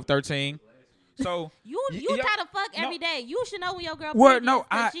 12, 13. So You yeah, try to fuck no. every day. You should know when your girl Well, pregnant no, is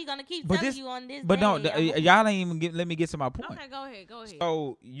 'cause I- she gonna keep but telling this- you on this but no, day. y'all ain't even let me get to my point. Okay, go ahead.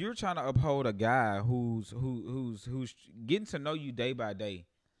 So you're trying to uphold a guy who's getting to know you day by day,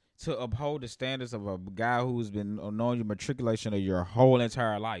 to uphold the standards of a guy who's been knowing your matriculation of your whole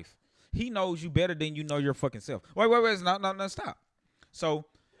entire life. He knows you better than you know your fucking self. Wait, no, stop. So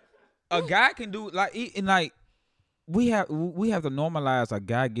a guy can do like we have to normalize a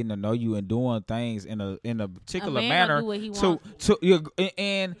guy getting to know you and doing things in a particular man manner gonna do what he to wants.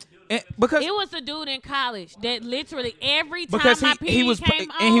 and because It was a dude in college that literally every time Because my he period was came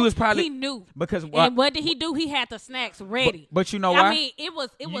and he on, was probably he knew. because And what did he do? He had the snacks ready. but you know why? I mean, it was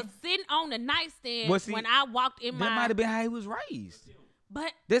sitting on the nightstand Well, see, when I walked in that might my. have been how he was raised.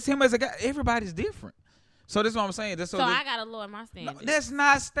 But That's him as a guy. Everybody's different. So this is what I'm saying. so I gotta lower my standards. That's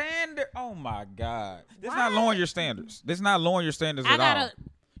not standard. Oh my God. That's not lowering your standards. That's not lowering your standards I at all. gotta.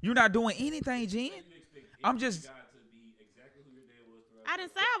 You're not doing anything, Jen. I'm just I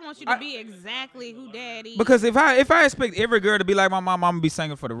didn't say I want you to be exactly who Daddy. because if I expect every girl to be like my mom, I'm gonna be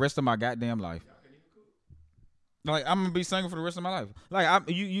single for the rest of my goddamn life. Like I'm gonna be single for the rest of my life. Like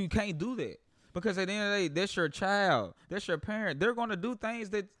you can't do that because at the end of the day, that's your child, that's your parent. They're gonna do things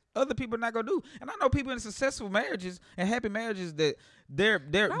that other people are not gonna do. And I know people in successful marriages and happy marriages that their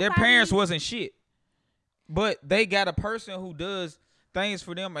parents wasn't shit, but they got a person who does things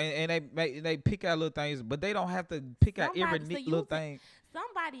for them and they pick out little things, but they don't have to pick out every little thing.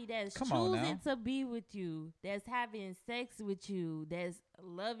 Somebody that's Come on choosing now. to be with you, that's having sex with you, that's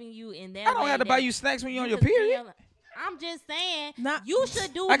loving you in that I don't way have to that buy you snacks when you're on your can period. feel- I'm just saying, Not- you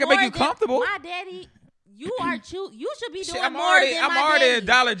should do I can more make you than comfortable. My daddy, you should be Shit, doing I'm more already than my at daddy.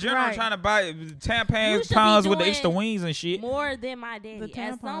 Dollar General Right. trying to buy You tampons, should be pounds with the doing extra wings and shit. More than my daddy. The tampons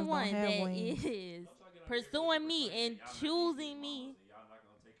As don't someone have that wings. is pursuing me and choosing me.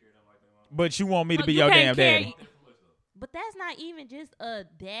 But you want me to So be you your can't damn carry- daddy. But that's not even just a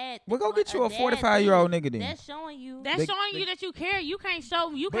dad. Well, go get you a dad 45-year-old thing. nigga then. That's showing you. That's showing you that you care. You can't show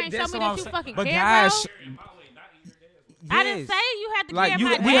me But that that's you what I'm saying. fucking But care, guys, bro. I didn't yes. say you had to Like care you,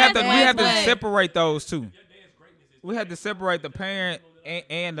 about we have dad's to way, have to but- separate those two. We have to separate the parent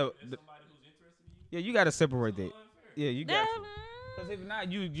and the yeah. You got to separate that. Yeah, you got. That- Because if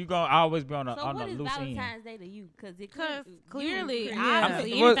not, you gonna always be on the So on what the is loose end. Valentine's Day to you? Because Clearly, Yeah.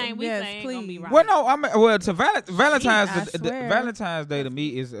 obviously, Well, anything we yes, say ain't gonna be please. right. Well, no, to Valentine's I the swear. Valentine's Day to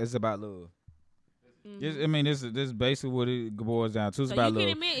me is about love. I mean, this is basically what it boils down to. It's So about you can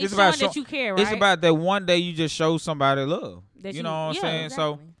love. admit It's it's about showing that you care, right? It's about that one day you just show somebody love. That you know what I'm yeah, saying?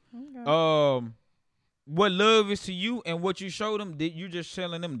 Exactly. So, what love is to you and what you show them, that you just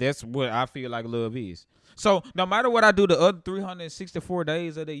telling them that's what I feel like love is. So no matter what I do the other 364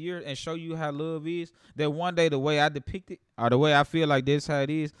 days of the year and show you how love is, that one day the way I depict it or the way I feel like this how it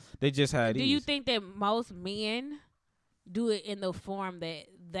is, they just how it is. Do you think that most men do it in the form that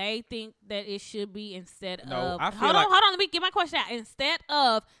they think that it should be instead No, of I feel hold like- on, let me get my question out. Instead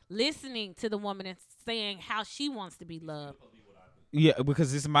of listening to the woman and saying how she wants to be loved. Yeah,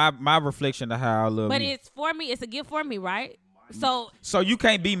 because it's my reflection of how I love But you. it's for me, it's a gift for me, right? So you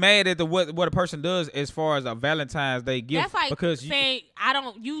can't be mad at what a person does as far as a Valentine's Day gift that's like because saying I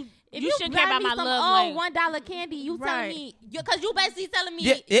don't you If You you shouldn't care buy about me my some love old $1 candy, you telling Right. me because you basically telling me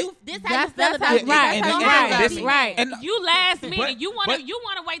Yeah, this how you that's feel how about you- me. right, That's and- how and- you and- feel this- about me. Right. and- You last minute. but- you but-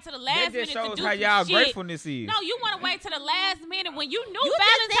 wanna wait till the last That minute just to shows do how some y'all shit. gratefulness is. No, you want to wait till the last minute when you knew You just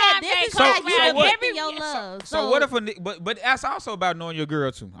said Valentine's this Day is So- how comes you so around what- every giving your love. So what if a but that's also about knowing your girl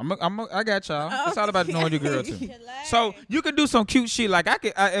too. I got y'all. It's all about knowing your girl too. So you can do some cute shit. Like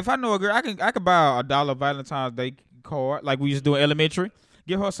if I know a girl, I could buy a $1 Valentine's Day card like we used to do in elementary.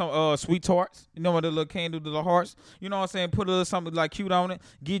 Give her some sweet tarts. You know what, the little candy, the little hearts. You know what I'm saying? Put a little something like cute on it.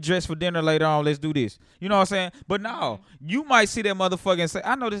 Get dressed for dinner later on. Let's do this. You know what I'm saying? But no, you might see that motherfucker and say,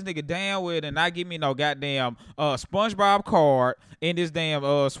 I know this nigga damn well and not give me no goddamn SpongeBob card in this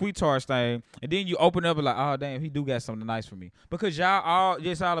damn sweet tarts thing. And then you open up and like, oh damn, he do got something nice for me. Because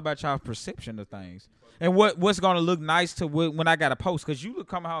it's all about y'all's perception of things. And what's gonna look nice to when I got a post? Cause you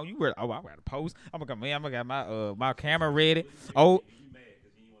come home, I got a post. I'm gonna get my camera ready. Oh,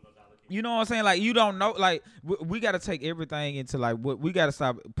 you know what I'm saying? Like you don't know. Like we got to take everything into like what we got to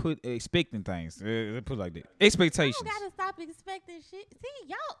stop expecting things. Put it like that. Expectations. You gotta stop expecting shit. See,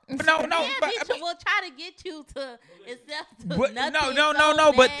 y'all. No, bitch will try to get you to accept But- nothing.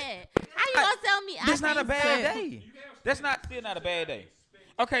 no, but- how you gonna tell me? That's not a bad day. That's still not a bad day.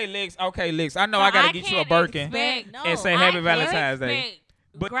 Okay, Lex. I know I gotta get you a Birkin expect- No, and say I Happy can't Valentine's Day. Expect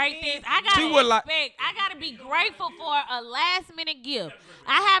But great things. I she gotta would like- expect. I gotta be grateful for a last minute gift.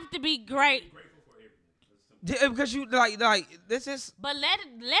 I have to be great, Yeah, because you like this is. but let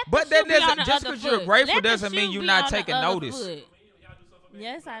But the shoe that be on doesn't the just other 'cause you're foot. grateful Let the doesn't mean shoe you're be not on the taking other notice. foot.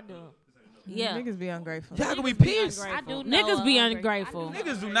 Yes, I do. Yeah, Niggas be ungrateful. Y'all gonna be Niggas be pissed. ungrateful. I do know Niggas be a ungrateful.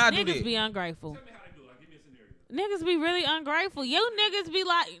 Niggas do not do Niggas that. be ungrateful. Niggas be really ungrateful. You niggas be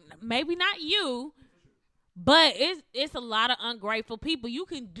like, maybe not you, but it's a lot of ungrateful people. You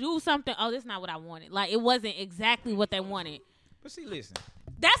can do something. Oh, that's not what I wanted. Like it wasn't exactly what they wanted. But see, listen.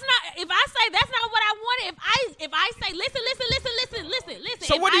 That's not. If I say that's not what I wanted. If I say listen.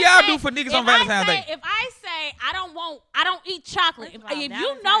 So if what do I y'all say- do for niggas if on Valentine's I say- Day? If I say I don't eat chocolate. First of all, If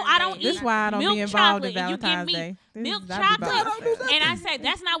you know I don't Valentine's eat Day This why I don't milk be involved in chocolate and you give Valentine's me Day. milk I be chocolate, about- and I say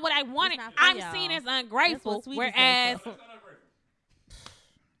that's not what I wanted, not for I'm y'all. seen as That's ungrateful. what Sweetie Whereas said.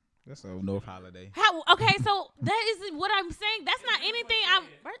 That's a North holiday. how? Okay, so that is what I'm saying. That's not anything.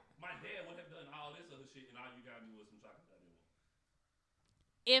 My dad would have done all this other shit, and all you got me was some chocolate.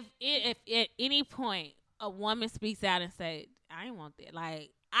 If at any point a woman speaks out and say, I ain't want that. Like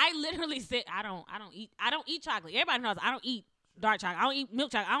I literally said, I don't eat chocolate. Everybody knows I don't eat dark chocolate. I don't eat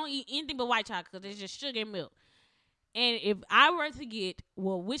milk chocolate. I don't eat anything but white chocolate because it's just sugar and milk. And if I were to get,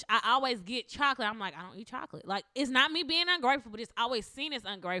 which I always get chocolate, I'm like, I don't eat chocolate. Like, it's not me being ungrateful, but it's always seen as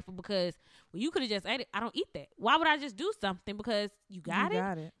ungrateful because, well, you could have just ate it. I don't eat that. Why would I just do something? Because you got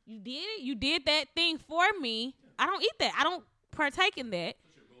it. You did it. You did that thing for me. I don't eat that. I don't partake in that.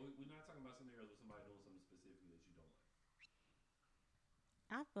 We're not talking about scenarios with somebody doing something specifically that you don't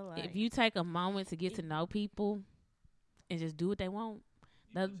like. I feel like If you take a moment to get to know people and just do what they want,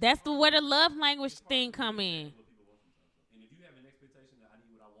 that's where the love language thing come in. And if you have an expectation that I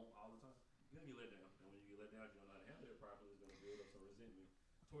need what I want all the time, you're gonna get let down. And when you get let down, you don't know how to handle it properly. It's gonna build up some resentment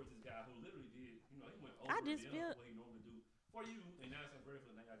towards this guy who literally did, he went over I just and feel- what he normally do for you, and now it's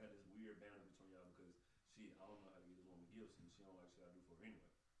ungrateful. And now y'all got this weird boundary between y'all because shit, I don't know how to get this woman gifts, and she don't like shit I do for her anyway.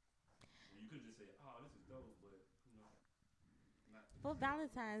 Well, you could just say, oh, this is dope, but not. for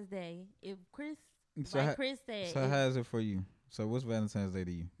Valentine's Day, if Chris, So like Chris said, So how is it for you? So what's Valentine's Day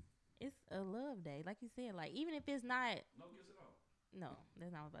to you? it's a love day, like you said. Like even if it's not, No gifts at all. no,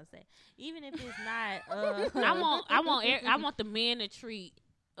 that's not what I was about to say. Even if it's not, I want the men to treat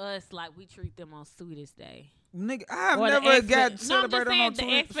us like we treat them on Sweetest Day. Nigga, I've Or the never got No, I'm celebrated just saying on the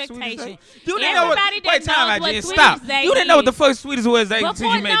Sweetest expectation. Day. You didn't know what? Everybody that Wait, time knows out, what Jen. Sweetest Stop. Day You didn't know what the is. fuck Sweetest was Day Before,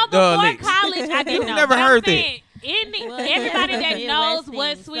 until you met before Lex. college, I didn't know. Never But I'm heard that. saying, Well, everybody that Midwest knows thing,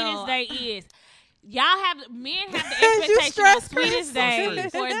 what Sweetest so- Day is. Men have the You expectation of stressed, Sweetest Chris. Day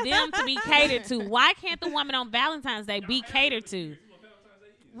for them to be catered to. Why can't the woman on Valentine's Day be catered to?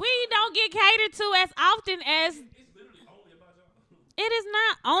 We don't get catered to as often as It's literally only about y'all. it is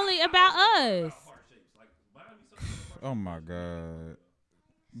not only about us. Heart shapes. Like, buy me something. Oh my god.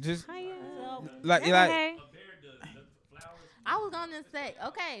 Just so like Okay. A bear does the flowers. I was gonna say,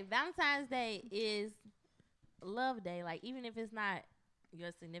 okay, Valentine's Day is love day. Like even if it's not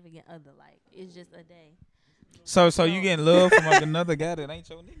your significant other, like it's just a day. so you getting love from like another guy that ain't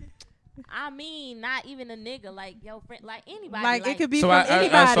your nigga. I mean, not even a nigga, like your friend, like anybody. Like it could be So from I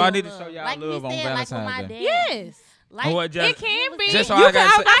anybody. so I need to show y'all like love we on said, like with Valentine's my Day. dad. Yes, Like Oh, what, just- it can be. Just so You I can,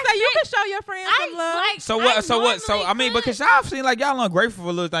 gotta say. I say you can show your friends some love. So what? So what? So I mean, because y'all seem like y'all ungrateful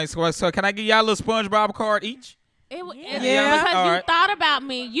for little things. So can I give y'all a little SpongeBob card each? Yeah. Because All you right. thought about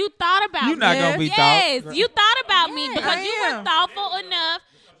me. You thought about You not me. gonna be Yes, thought. you thought about me Yes. because I you am. were thoughtful enough.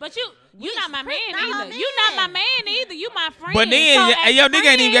 But you not my man not her either. You not my man. man either. You my friend. But then, So hey, yo, nigga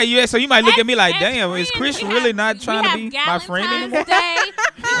ain't even got you, so you might look at me like, as damn, is friends, Chris we really have- not trying to be we have my friend Valentine's anymore? Day.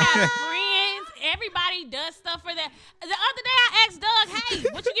 We have friends. Everybody does stuff for that. The other day I asked Doug, hey,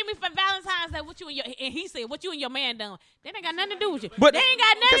 what you give me for Valentine's Day? What you and he said, what you and your man done? That ain't got nothing to do with you. But- they ain't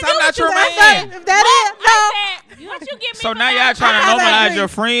got nothing to 'cause do I'm not with you. your I man. said, If that is, no. I said, what you give me So for now y'all trying to I normalize agree. your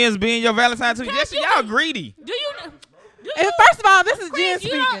friends being your Valentine too? Yes, you y'all can- greedy. Do you? And first of all, this is Jen Chris,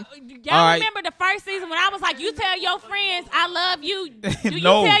 you speaking. y'all All right. remember the first season when I was like, you tell your friends I love you. Do you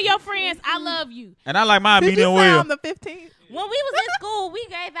No. tell your friends I love you? And I like mine Did you medium say well. on the 15th? When we was in school, we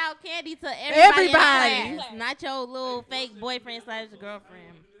gave out candy to everybody. In Everybody. class, not your little fake boyfriend /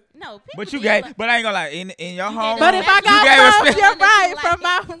 girlfriend. No, people But you did gave, look- but I ain't gonna lie, in your home. But if I You got gave some, respect. you're right Like- from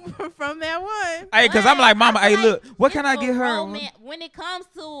my from that one. Hey, cause I'm like, mama, I hey, feel look, what it's can I a get her? when it comes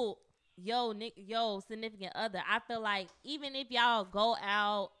to yo significant other, I feel like even if y'all go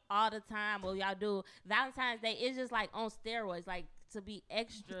out all the time or y'all do Valentine's Day, it's just like on steroids, like to be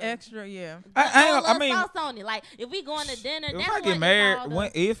extra. Extra, yeah. I ain't Throw a gonna- I little mean- sauce on it. Like if we going to dinner, If that's I what get it's married,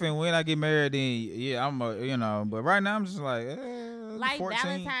 called, if and when I get married, then yeah, I'm a, But right now I'm just like, like 14.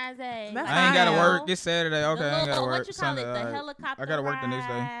 Valentine's Day. That's I ain't gotta fine. work. It's Saturday. The Okay, I ain't little- gotta work. What you call Sunday, it? The alright. helicopter I gotta work the next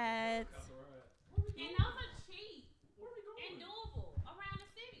day. rides. And those are cheap and doable around the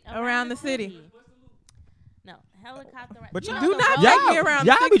city. Around the city. No, helicopter rides. But You you know do the not road- take me around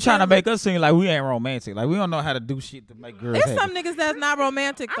Y'all the be six trying to seven. make us seem like we ain't romantic. Like we don't know how to do shit to make girls It's happy. some niggas that's not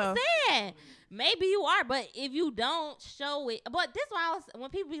romantic though. I'm saying maybe you are, but if you don't show it, but this why I was when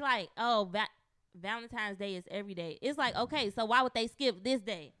people be like, "Oh, Valentine's Day is every day." It's like, okay, so why would they skip this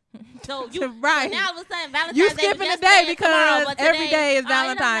day? So you Right. So now all of a sudden Valentine's You Day skipping was the yesterday day and tomorrow, because but every today, day is it don't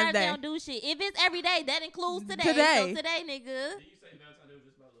matter Valentine's if they Day. don't do shit. If it's every day, that includes today. Today. So today, nigga, You say Valentine's Day was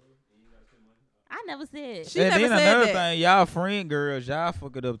just about love and you gotta spend money. I never said. She and never then said another that. thing, y'all friend girls, y'all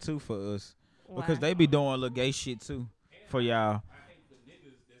fuck it up too for us because Why? they be doing little gay shit too for y'all.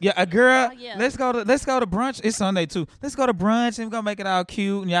 Yeah, a girl. Oh, yeah. Let's go to brunch. It's Sunday too. Let's go to brunch and we're gonna make it all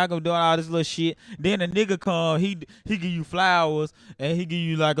cute and y'all gonna do all this little shit. Then a nigga come, he give you flowers and he give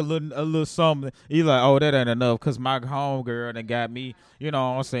you like a little something. You like, oh, that ain't enough because my home girl done got me. You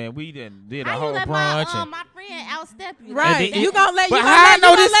know what I'm saying? We did a How you whole let brunch. my and, my friend outstep you? Right. then- You gonna let But you how I gonna know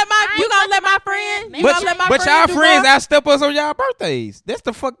let, you this- gonna let my I you ain't gonna let fucking my my friend friend. you but gonna let my but friend y'all do friends both? outstep us on y'all birthdays. That's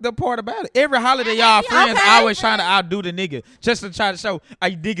the fucked up part about it. Every holiday y'all friends okay. always trying to outdo the nigga just to try to show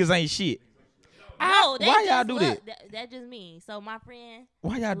you niggas ain't shit. No, they Why just y'all do love, that? That just me. So my friend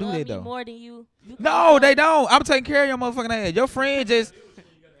Why y'all do love that me though? more than you. You No, can't they love- don't. I'm taking care of your motherfucking ass.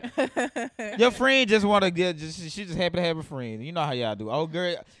 Your friend just want to get. She just happy to have a friend. You know how y'all do. Oh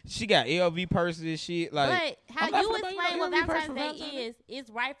girl, she got LV purses and shit. Like, But how I'm not you finna buy explain no what LV purse Valentine's for Day Valentine's Day. is, it's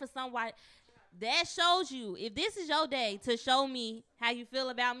right for somebody. That shows you, if this is your day to show me how you feel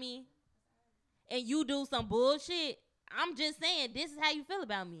about me, and you do some bullshit, I'm just saying, this is how you feel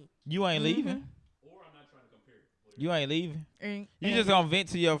about me. you ain't leaving. Or I'm not trying to compare. You ain't leaving. And- You and- just gonna vent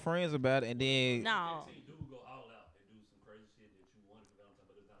to your friends about it and then. No. Say dude go all out and do some crazy shit that you wanted for Valentine's,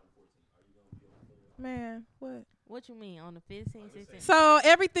 but it's not on 14. Are you gonna be on the Man, what? What you mean, on the 15th, 16th? So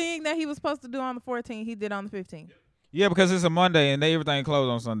everything that he was supposed to do on the 14th, he did on the 15th. Yeah, because it's a Monday and everything closed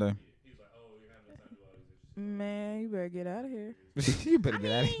on Sunday. He's like, oh, you're having no time to do all these extra Man, you better get out of here. You better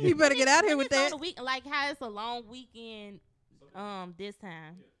get out of You here. better get out of here with It's on that. the week, like how it's a long weekend. This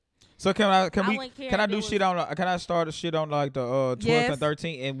time. So can I we wouldn't care can I if do it shit on can I start a shit on like the 12th Yes. and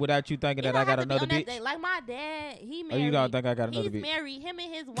 13th and without you thinking It that I don't got have to be another on that bitch? day. Like my dad, he Oh, married. you don't think I got another He's bitch? married. Him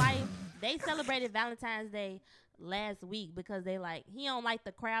and his wife, they celebrated Valentine's Day last week because they like he don't like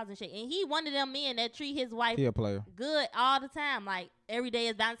the crowds and shit. And he one of them men that treat his wife He a player. good all the time. Like every day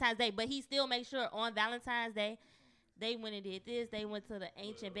is Valentine's Day, but he still makes sure on Valentine's Day they went and did this. They went to the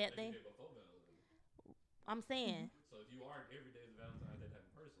ancient bet thing. I'm saying So if you are every day is Valentine's Day type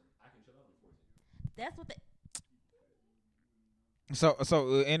of person, I can chill out on the 14th. that's what they. So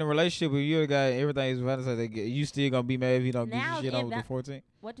in a relationship with you, the guy, everything is Valentine's Day. You still gonna be mad if he don't Now get you shit in on the Val- 14th?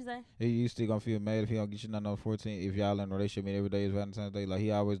 What you say? You still gonna feel mad if he don't get you nothing on the 14th? If y'all in a relationship and every day is Valentine's Day, like he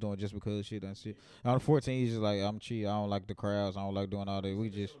always doing just because shit and shit. On the 14th, he's just like, I'm cheap. I don't like the crowds. I don't like doing all that. We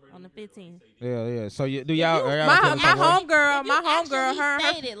just On the 15th. yeah. So do y'all? are y'all My feeling some way? homegirl, If my you homegirl, actually her.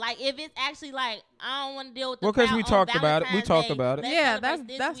 stated, like if it's actually like I don't want to deal with the Well, 'cause we crowd on talked about it. We Valentine's talked Day, about it. let's Yeah, celebrate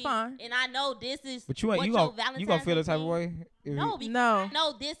this that's week, fine. And I know this is But you ain't what you your gonna Valentine's feel the Day type of is. way? If No, you- because No. I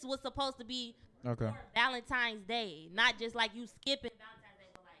know this was supposed to be Okay. Valentine's Day, not just like you skipping Valentine's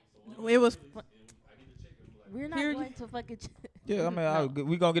Day. But like It was we're not Period. going to fucking. Yeah, I mean, No.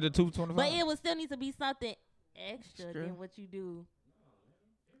 we gonna get the 225. But it would still need to be something extra Extra. than what you do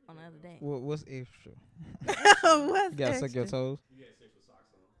on the other day. What's extra? What's You gotta suck your extra? toes.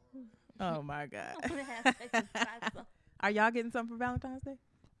 Oh my God. I'm gonna have sex with socks on. Are y'all getting something for Valentine's Day?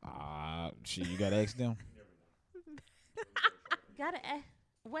 Shit, you gotta ask them. Gotta ask.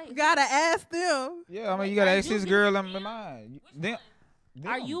 Wait. Gotta ask them. Yeah, I mean, you gotta Are ask you this getting- girl in mine. Them.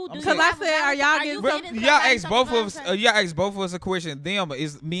 Are you? I'm Do saying- you have a Because I said, are y'all Valentine- getting you some- getting Y'all somebody ask some both of us. Valentine's- Y'all ask both of us a question. Them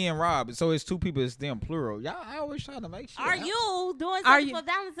is me and Rob. So it's two people. It's them plural. Y'all always trying to make sure. Are you doing Are something you- for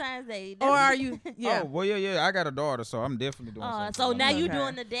Valentine's Day? Or are you? Yeah. Oh well, yeah. I got a daughter, so I'm definitely doing something. So for now them. you Okay.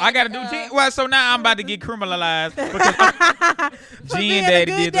 doing the day. I gotta do. Well, so now I'm about to get criminalized because For being Gene a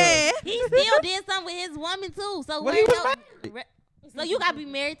Daddy good did that. dad. He still did something with his woman too. So Well, where he was your- So you gotta be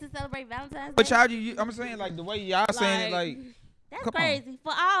married to celebrate Valentine's Day. But y'all, I'm saying like the way y'all saying it, like That's come on. crazy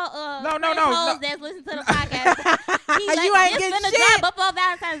for all No, French no. hoes that's listening to the podcast. He's like, You ain't this getting finna shit. drop before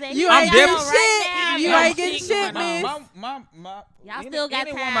Valentine's Day. You He ain't got getting no shit. right now. You Got ain't getting shit, going on. miss. My Y'all still got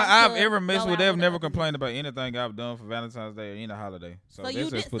any time woman I've to ever messed go with, out they've with never other complained about anything I've done for Valentine's Day or any holiday. So, So you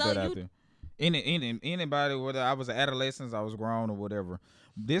let's just did- put so that out you- there. Anybody, whether I was an adolescent, I was grown or whatever.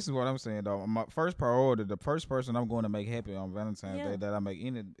 This is what I'm saying though. My first priority, the first person I'm going to make happy on Valentine's Yeah. Day that I make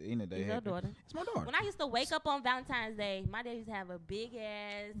any day Is your happy. daughter. It's my daughter. When I used to wake up on Valentine's Day, my dad used to have a big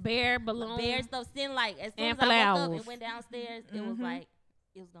ass Bear balloon. bear stuff sitting like as soon And as I woke up flowers. and went downstairs, it was Mhm. like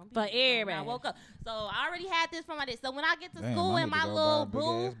it was gonna be For So when I everybody. woke up. So I already had this from my dad. So when I get to Damn, school I and need to my go little buy a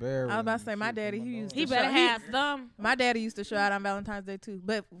boo, big-ass bear I was about to and say, my shit for daddy, my he used daughter. He to better show- have some. My daddy used to show out on Valentine's Day too,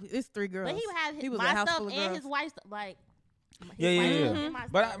 but it's 3 girls. but he would have He was a my house stuff full of and girls. his wife's stuff. Like Yeah, his yeah, wife's yeah. stuff and my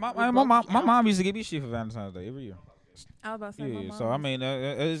But stuff my would mom, both be out. mom used to give me shit for Valentine's Day every year. I was about to say, my Yeah, mom so I was- mean,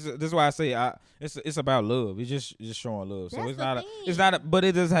 this is why I say it's about love. It's just showing love. So That's it's the not thing. it's not. But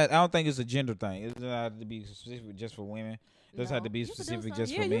it does have. I don't think it's a gender thing. It doesn't have to be specific just for women. It doesn't have No, to be you can do specific something.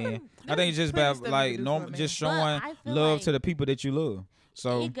 just Yeah, for you men. can- I think it's just plenty about stuff you like can do normal, for a just man. But showing I feel love like- to the people that you love.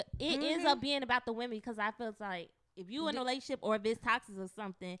 So It ends up being about the women because I feel like if you in a relationship or if it's toxic or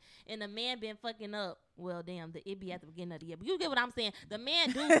something and the man been fucking up, well, damn, it be at the beginning of the year. But you get what I'm saying? The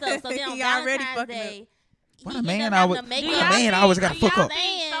man do stuff, so then on He already Valentine's fucking Day, Why he the man end up having always- to make why up. the man always gotta do fuck y'all up?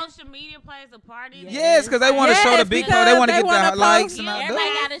 think social media plays a part in it? yes, because they want to show the Yes, big part. They want to because get they the wanna likes post- and Yeah, all Everybody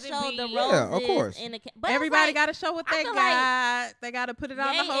that. got to show the Yeah, roses. of course. And the but it's Everybody like, got to show what I they feel got. They got to put it on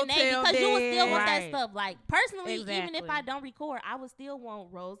the yay and nay, hotel because you would still want that Right. stuff. Like personally, even if Exactly. I don't record, I would still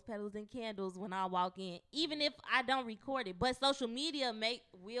want rose petals and candles when I walk in, even if I don't record it. But social media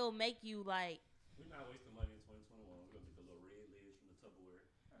will make you like, We're not wasting money in 2021. We're gonna get the little red lids from the Tupperware.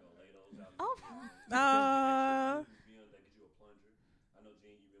 We're gonna lay those out. oh, That get you a plunger. I know,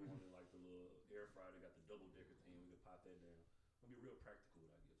 Gene, you've been wanting like the little air fryer. They got the double decker thing. We can pop that down. We'll be real practical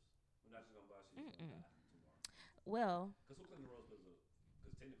with our gifts. We're not just gonna buy shit that's gonna die tomorrow. well, Cause who clean the rose petals up?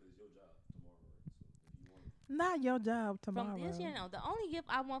 Cause technically it's your job tomorrow, right? So if you want it. Not your job tomorrow. from this year, no. The only gift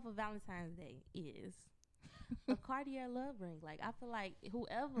I want for Valentine's Day is a Cartier love ring. Like I feel like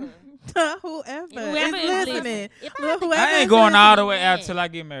whoever Whoever is is listening. If I have to Whoever I is ain't going all the listening. way out till I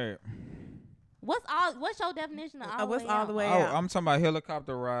get married. What's your definition of all What's the way all out? the way Oh, out? I'm talking about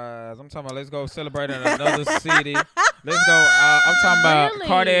helicopter rides. I'm talking about let's go celebrate in another city. Let's go. I'm talking about Really?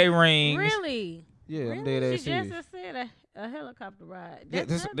 Cartier rings. Really? Yeah, I'm Really? dead She ass serious. just said a helicopter ride. Yeah,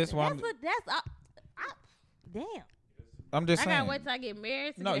 That's this one. Damn. I'm just I saying. gotta wait till I get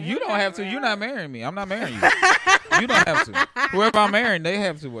married. To No, get a you don't have helicopter to. ride? You're not marrying me. I'm not marrying you. You don't have to. Whoever I'm marrying, they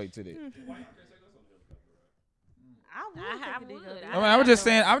have to wait till then. I would. would. I mean, I'm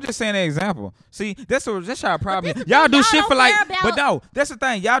just saying an example. See, that's y'all problem. this is Y'all what do y'all shit don't for like, care about. but no, that's the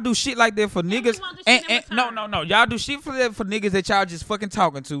thing. Y'all do shit like that for niggas. want the shit in No, return. y'all do shit for that for niggas that y'all just fucking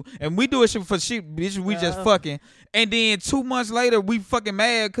talking to, and we do it shit for shit, bitch. We just fucking, and then 2 months later we fucking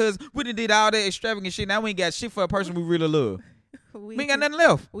mad because we done did all that extravagant shit. Now we ain't got shit for a person we really love. We ain't got nothing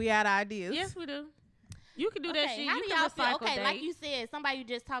left. We had ideas. Yes, we do. You can do that Okay, shit. how You do can y'all feel? recycle Okay, like dates. you said, somebody you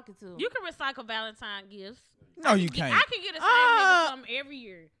just talking to. You can recycle Valentine gifts. No, you can't. I can get the same nigga something every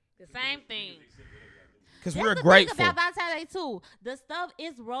year. The same thing. Because That's we're the grateful. thing about Valentine's Day too. The stuff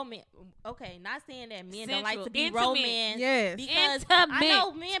is romance. Okay, not saying that men don't like Sensual. to be Intimate. romance. Yes. Because I Intimate.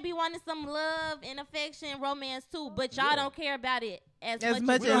 know men be wanting some love and affection, romance too, but y'all don't care about it as much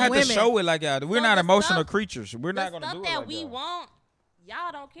much We as don't as have women. to women. show it like y'all do. We're So not the emotional stuff- creatures. We're The not gonna stuff do it that like we that. want,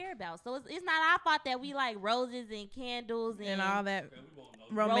 y'all don't care about. So it's not our fault that we like roses and candles and, And all that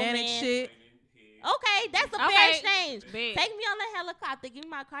romantic Romance. shit. Okay, that's a fair Okay. exchange. Bet. Take me on the helicopter, give me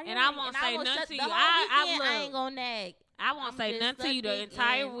my car, And I won't say nothing shut to the you. whole I weekend, look. I ain't gonna nag. I won't I'm say just nothing to you the suck dick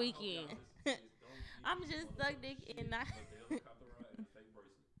entire and- weekend. I'm just suck dick and not.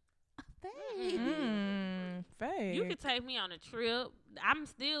 Mm. Fake. You could take me on a trip. I'm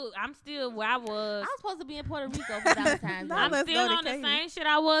still where I was. I was supposed to be in Puerto Rico for Valentine's Day. Now I'm let's still go to on the KU. same shit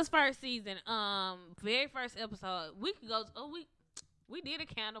I was first season. Very first episode. We could go. We did a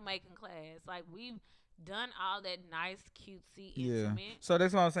candle making class. Like we've done all that nice, cutesy, intimate. So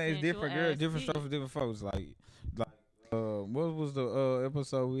that's what I'm saying. It's sensual different girls, ass different shit. stuff for different folks. Like what was the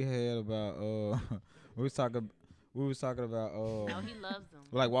episode we had about we was talking about No, he loves them.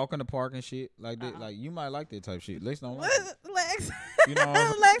 like walk in the park and shit like that. Like you might like that type shit. Lex don't like it. Lex. You know what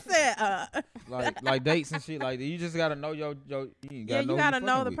I'm Lex said, like dates and shit like that. You just gotta know your you yeah, gotta you gotta who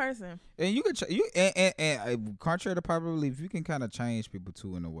know fucking the with. person. And you could contrary to popular belief, you can kind of change people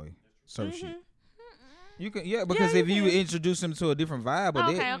too in a way. Certain shit. You can because if you introduce them to a different vibe,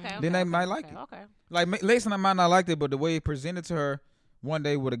 or then they might like it. Okay. Like Lex and I might not like it, but the way it presented to her one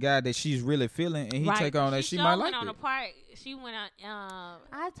day with a guy that she's really feeling, and he take on that, she might like on it. a park. She went on.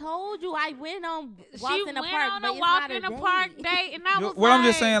 I told you I went on walks She in the went park, on but a it's walk not in a the park date. date, and I was Well, I'm like,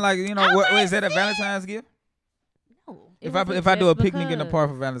 just saying, like you know, I what was is that a sick. Valentine's gift? No. If I do a picnic in the park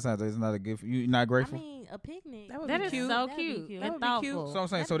for Valentine's Day, it's not a gift. You not I grateful? mean, a picnic. That would That be is cute. so That'd be cute cute. and That would be cute. thoughtful. So I'm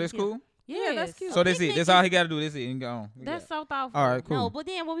saying, so That'd that's be cool. Yeah, that's cute. So that's it. picnic That's all he got to do. That's it. And go on. That's so thoughtful. All right, cool. No, but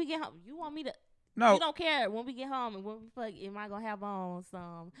then when we get home, you want me to? No, You don't care when we get home and when we fuck. Am I gonna have on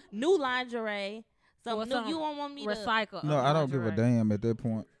some new lingerie? Or Some new, you won't want me to? Recycle. no, I don't give a lingerie. damn at that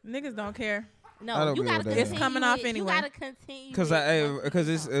point. Niggas don't care. I No, don't you give a gotta damn. continue. It's coming off it. anyway. You gotta continue. Cause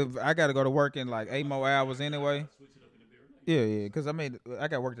it. I gotta go to work in like 8 more hours anyway. Yeah. Cause I mean I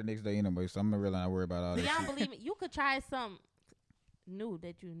got work the next day anyway, so I'm really not worried about all So that y'all shit. believe it? You could try something new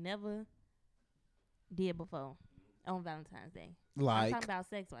that you never did before on Valentine's Day. I'm Like, talking about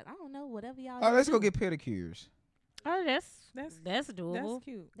sex wise. I don't know. Whatever y'all. oh, let's do. go get pedicures. Oh, that's That's doable. That's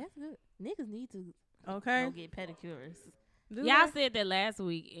cute. That's good. Niggas need to Okay. go get pedicures. Do Y'all that. said that last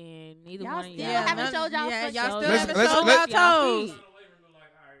week, and neither Y'all one of still y'all haven't showed y'all Yeah, fucking y'all toes. still Let's- haven't let's- showed let's- y'all toes.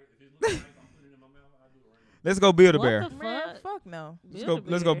 Let's go build a What bear. the Man, fuck? fuck no.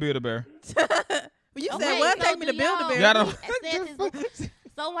 Let's go build a bear. You Okay, said what? so Take me to do build a y'all- bear. Y'all don't- I said this-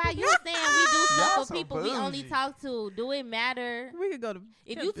 So while you saying we do Y'all stuff so for people we only bougie. talk to, do it matter We could go to.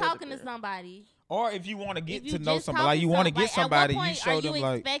 if to you build a talking to bear. somebody? Or if you want to get If you to know just somebody, like talking you want to somebody, get somebody, at what you point show are them you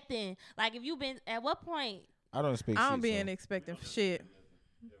like expecting? Like if you been at what point? I don't expect. I shit, don't be so. expecting shit.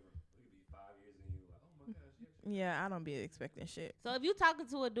 Yeah, I don't be expecting shit. So if you talking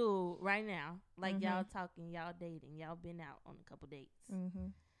to a dude right now, like Mhm. y'all talking, y'all dating, y'all been out on a couple dates, Hmm.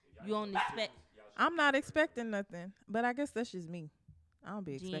 you only expect. I'm not expecting nothing, but I guess that's just me. I don't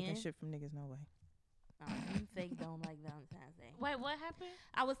be expecting Jen? shit from niggas. No way. You fake don't like Valentine's Day. Wait, what happened?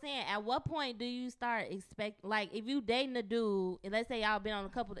 I was saying, at what point do you start expect like if you dating a dude, and let's say y'all been on a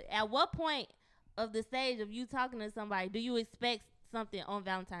couple, at what point of the stage of you talking to somebody do you expect something on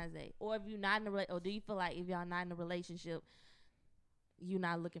Valentine's Day, or if you not in a or do you feel like if y'all not in a relationship, you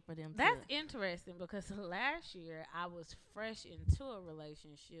not looking for them? That's to, interesting because last year I was fresh into a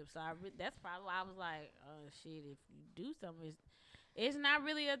relationship, so that's probably why I was like, "Oh shit, if you do something, it's not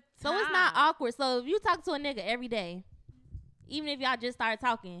really a." so it's not awkward. So if you talk to a nigga every day, even if y'all just start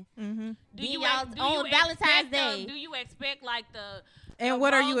talking, Mm-hmm. Do then you y'all do on you Valentine's expect Day. do you expect like the And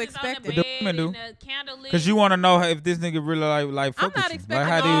what are you roses on the expecting? The bed women do. and the candlelit? Cause you want to know if this nigga really like I'm fuck not with you. expecting Like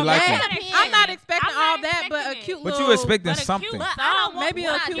how do you all like that. it? I'm not expecting I'm not all that, but a expecting cute it. But little. you expecting but a something. cute But I don't want, Maybe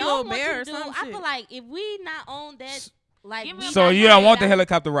a what I cute don't little want you bear to or do, some I shit. feel like if we not on that, like Give me we a So Valentine's you don't want the Day,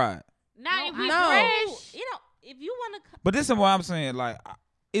 helicopter ride. Not if we No. fresh. You know, if you want to, But this is what I'm saying. Like,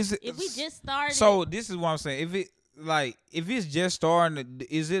 is it? if we just started, So this is what I'm saying. If it's just starting,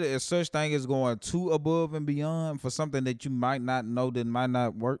 is it a such thing as going too above and beyond for something that you might not know that might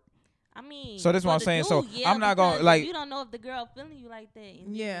not work? I mean, So that's what for I'm the saying. So dude, yeah, I'm not gonna, because like- you don't know if the girl feeling you like that.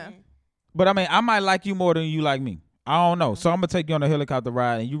 And Yeah. then- But I mean, I might like you more than you like me. I don't know. So I'm gonna take you on a helicopter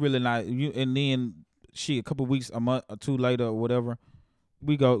ride, and you really not you. And then shit, a couple weeks, a month or two later, or whatever,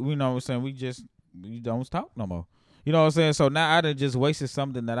 we go. You know what I'm saying? We don't talk no more. You know what I'm saying? So now I done just wasted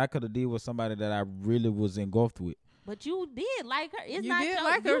something that I could have did with somebody that I really was engulfed with. But you did like her. It's You not did your,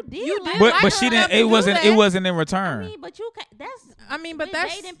 like her. You did You like did her. like But she her didn't. enough to It do wasn't. that. It wasn't in I return. mean, but you can't. That's. I mean, but the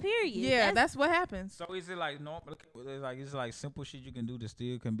that's dating period. yeah, that's what happens. So is it like normal? It's like simple shit you can do that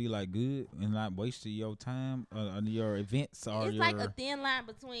still can be like good and not wasting your time on your events or It's your. like a thin line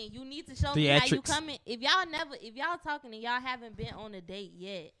between you need to show me how you Theatrics. coming. If y'all talking and y'all haven't been on a date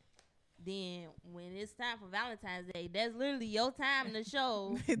yet, then when it's time for Valentine's Day, that's literally your time to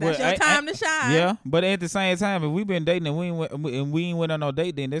show. That's But your time to shine. Yeah, but at the same time, if we've been dating and we ain't went on no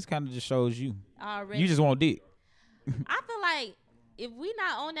date, then this kind of just shows you. Already, You just want dick. I feel like if we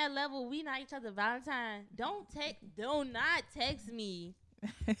not on that level, we not each other Valentine. Do not text me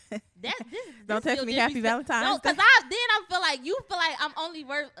Don't text me Happy Valentine's No, Day. because I feel like you feel like I'm only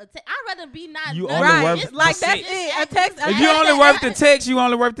worth a text. I'd rather be not. You none. only Right, worth It's like the that's sex. it. A text. If you only worth the text, you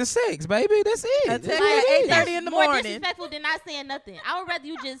only worth the sex, baby. That's it. A text That's at what it is. 8:30 in the more morning. disrespectful than not saying nothing. I would rather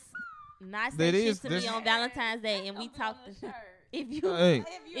you just not That say is- shit to me that's- on Valentine's Day and we talk. If you Hey.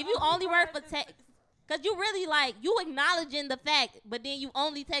 if you only worth for text. Cause you really like you acknowledging the fact, but then you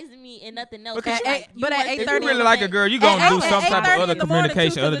only texting me and nothing else. Because So, at like, eight- you but at worth the 8:30 If you really like a girl, you gonna do some type of 8:30 other in the morning, too,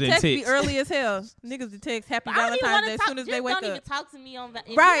 communication 'cause other the than text be text. early as hell. Niggas to text Happy But I don't even Valentine's want Day to as talk. soon as Just they wake don't even up. talk to me on. If Right,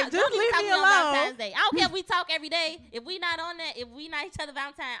 you're not- just don't even leave talk me to on alone. Valentine's Day. I don't care if we talk every day. If we not on that, if we not each other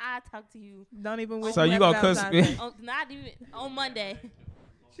Valentine, I talk to you. Don't even wish So me you Happy gonna cuss Valentine's me? Day. Not even on Monday.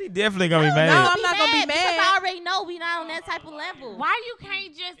 She definitely gonna be No, mad. I'm not gonna be because I mad. already know we not on that type of level. Why you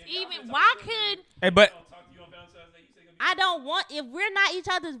can't just even? Why could? Hey, but Talk to you on Valentine's Day. You say I don't want if we're not each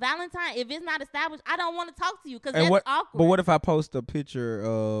other's Valentine. If it's not established, I don't want to talk to you because and that's what? awkward. But what if I post a picture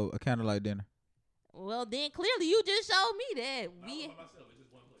of a candlelight dinner? Well, then clearly you just showed me that we. by myself, it's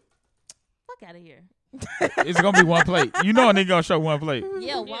just one plate. Fuck out of here. It's gonna be one plate. You know a nigga gonna show one plate.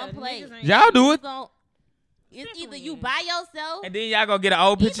 Yeah, one plate. niggas ain't- Y'all do You it. gon- It's either Definitely you is. by yourself. And then y'all gonna get an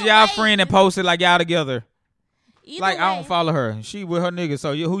old picture of Either y'all way, friend and post it like y'all together. Either Like I don't way, follow her. She with her nigga.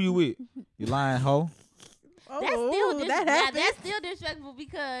 So who you with? You lying hoe. That's still Oh, that happened. that's still disrespectful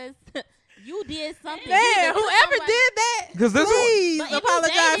because you did something. Man, You did whoever somebody- did that, 'Cause this one- please But if you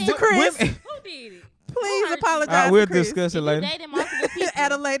apologize dated- to Chris. Women- Who did it? Please hurt you? apologize we'll to Chris. discuss it If you later. dated multiple people,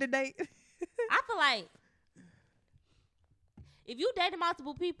 At a later date. I feel like if you dated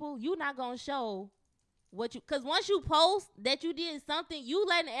multiple people, you not gonna show what you. Cause once you post that you did something, you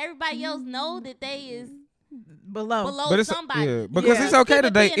letting everybody else know that they is Below. below But it's somebody. yeah, because Yeah. it's okay to Keep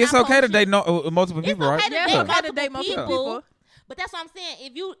it date. being It's okay to not date multiple It's people, okay right? to Yeah, date it's okay to multiple date multiple people. people. But that's what I'm saying.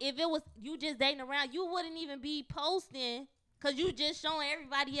 If it was you just dating around, you wouldn't even be posting because you just showing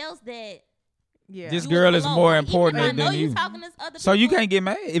everybody else that Yeah. This you girl was is below. more Even if important I than know you. talking to other So you people, can't get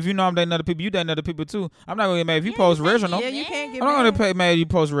mad if you know I'm dating other people. You dating other people too. I'm not gonna get mad if you Yeah, post you can't original. get Yeah, you mad. can't get I'm not gonna mad. pay mad if you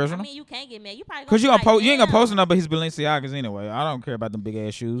post I original. mean, you can't get mad. You probably Cause you gonna gonna be post, like, you ain't gonna "Damn." post enough of his Balenciagas anyway. I don't care about them big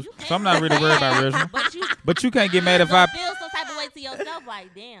ass shoes, You so I'm can't not get really worried about mad, original. But you But you can't get mad if I. feel some type of way to yourself,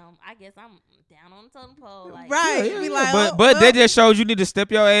 like, damn, I guess I'm down on the totem pole. Like, Right. Yeah, Be yeah, like, but oh, but oh. that just shows you need to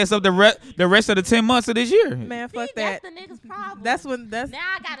step your ass up the rest of the 10 months of this year. Man, see, fuck that. that's the nigga's problem. That's when that's now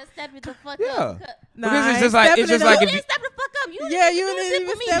I gotta step it the fuck Yeah. up. nah, Because it's I just ain't like- stepping it's just it like up. You if didn't step the fuck up. You Yeah, didn't you do didn't shit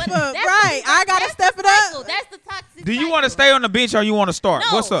even for me, step but up. that's Right, I gotta that's step the it up. cycle. That's the toxic. Do you want to cycle. stay on the bench or you want to start?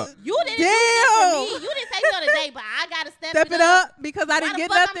 No, What's up? You didn't do Damn. shit for me. You didn't take me on a date, but I gotta Step it up because I Why didn't the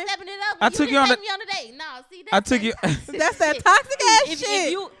get fuck nothing. I'm stepping it up? I when took you you on didn't the- take me on a date. No, see, I took you. That's that toxic ass If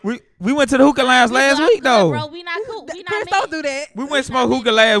shit. you, we went to the hookah lounge last I'm week good, though. bro, we not cool. We not Chris, mad. don't do that. We went smoke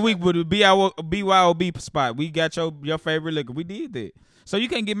hookah last week with the BYOB spot. We got your favorite liquor. We did that. So you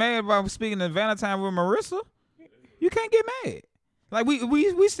can't get mad about speaking of Valentine with Marissa. You can't get mad. Like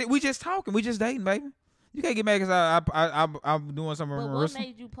we just talking. We just dating, baby. You can't get mad because I'm doing something with But what Marissa.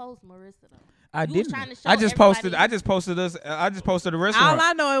 made you post Marissa though? I you was didn't. trying to show I just posted. everybody- I just posted us. I just posted the All restaurant.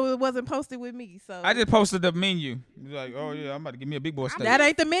 I know it wasn't posted with me. So I just posted the menu. Like, oh yeah, I'm about to give me a big boy steak. that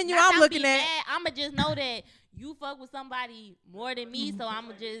ain't the menu Not I'm that looking be at. mad, I'ma just know that you fuck with somebody more than me, so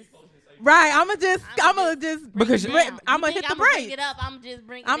I'ma just Right, I'ma just bring Because it you- down. I'ma You hit think the I'ma bring brakes. it up. I'm just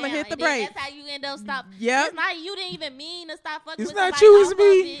bring it I'ma down. hit the And then brakes. That's how you end up stop. Yep. It's not you didn't even mean to stop fucking It's with not somebody you, it's off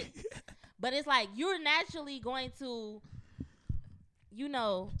me. of it. But it's like you're naturally going to, you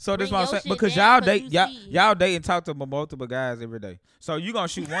know. So that's bring what I'm your saying. shit Because down y'all date, you y'all, see. y'all date and talk to multiple guys every day. So you gonna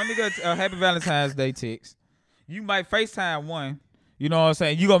shoot one nigga a Happy Valentine's Day text. You might FaceTime one. You know what I'm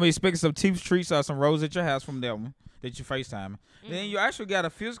saying? You gonna be expecting some cheap treats or some roses at your house from that one that you FaceTime. Then you actually got a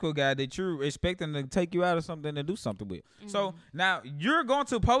physical guy that you're expecting to take you out or something to do something with. So now you're going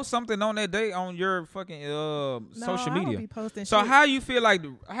to post something on that day on your fucking social I don't media. be posting So shit. how you feel like?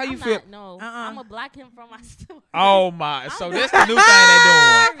 How you I'm feel? not, no, I'm gonna block him from my story. Oh my! So I'm that's not the new thing they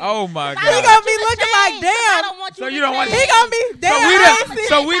doing. sorry. Oh my I god! don't He gonna want be you to looking like, change, 'cause damn. I don't want you So to you don't want- change. He gonna be damn. we I done- ain't see-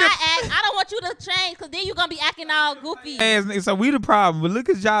 so we done- I don't want you to change because then you gonna be acting all goofy. Ass nigga, so we the problem. But look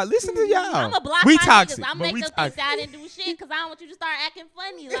at y'all. Listen to y'all. I'm gonna block we my toxic, niggas. I'm but make we them think toxic. that I didn't do shit because I don't want you to start acting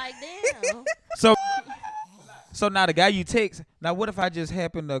funny. Like damn. So now the guy you text. Now what if I just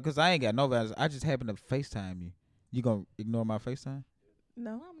happen to? Cause I ain't got no values. I just happen to FaceTime you. You gonna ignore my FaceTime?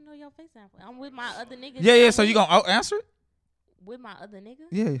 No. I'm gonna know your FaceTime. I'm with my other niggas. Yeah, yeah. I'm So you with- gonna answer it? with my other niggas?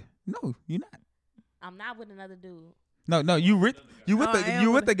 Yeah. No, you're not. I'm not with another dude. No. You with Oh, I am you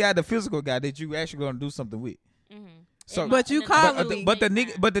with with the guy, the physical guy that you actually gonna do something with. Mm-hmm. So- But you calling me. But the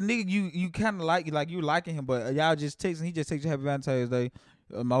nigga you kind of like you liking him, but y'all just texting. He just texts you Happy Valentine's Day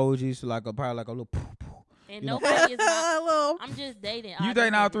emojis, like probably like a little poof, poof. And You know. nobody is my, Little- I'm just dating. You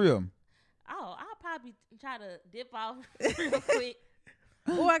dating all 3 of them? Oh, I'll probably try to dip off real quick.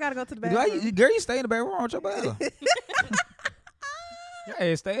 Oh, I gotta go to the Girl, bathroom. you stay in the bathroom with your brother.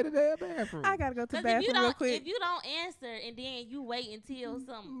 Yeah, stay in the damn bathroom. I gotta go to the Because bathroom real quick. if you don't answer and then you wait until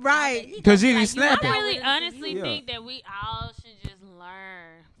something, Right. he 'Cause gonna you be didn't like, snap you it. I out really with us, honestly Yeah. think that we all should just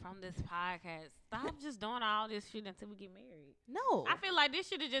learn from this podcast. Stop just doing all this shit until we get married. No. I feel like this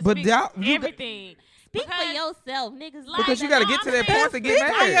should have just But been you- everything. Speak for Because- yourself, niggas. Like, Because you gotta no, get to I'm that saying- point to get Speak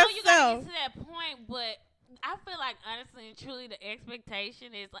for I married. know you gotta yourself. get to that point, but I feel like honestly and truly the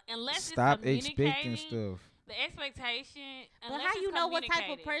expectation is like, unless Stop it's expecting communicating, stuff. the expectation. But unless how it's you know what type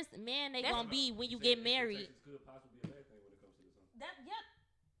of communicated. person man they That's- gonna be when you get married? Expectations could possibly be a bad thing when it comes to this. Huh? That, yep.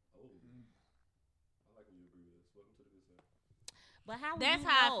 Oh, I like when you agree with us. Welcome to the good side. But how will That's you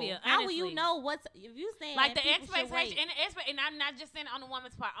how I know? feel, How will you honestly. know what's if you saying Like the people should expectation, wait? and I'm not just saying on the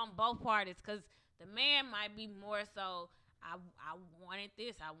woman's part, on both parties, because the man might be more so. I wanted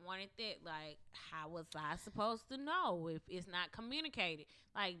this, I wanted that. Like, how was I supposed to know if it's not communicated?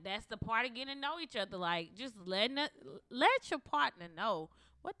 Like, that's the part of getting to know each other. Like, just let your partner know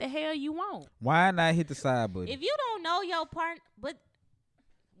what the hell you want. Why not hit the side button? If you don't know your partner, but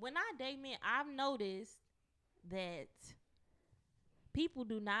when I date men, I've noticed that people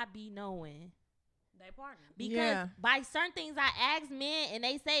do not be knowing They partner. because Yeah. by certain things I ask men and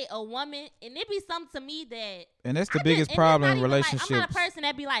they say a woman, and it be something to me that And that's the I biggest just- and it's problem not in even like- relationships. I'm not a person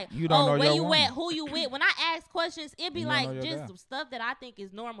that be like, You don't know where your you woman. at, who you with. When I ask questions, it be You don't know like your just guy. some stuff that I think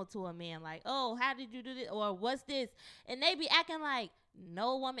is normal to a man. Like, oh, how did you do this? Or what's this? And they be acting like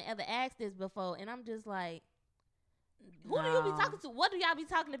no woman ever asked this before. And I'm just like, who do you be No. talking to? What do y'all be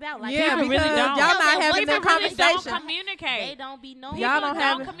talking about? Like, Yeah, people people really because don't. y'all not What having people that really conversation. Don't communicate. They don't be knowing. People Y'all don't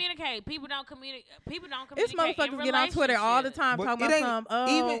have it. communicate. People don't communicate. People don't It's communicate. motherfuckers get on Twitter all the time But talking it about ain't some. Oh,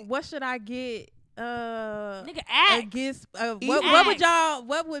 even- what should I get? Nigga, A act. gift. Even- What would y'all?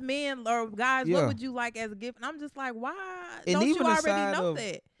 What would men or guys? Yeah. What would you like as a gift? And I'm just like, why And don't you even the already side know of-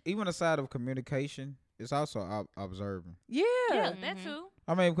 that? Even the side of communication is also observing. Yeah. Yeah, that too.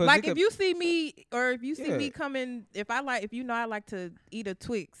 I mean, because Like if you see me or if you see Yeah. me coming, if you know I like to eat a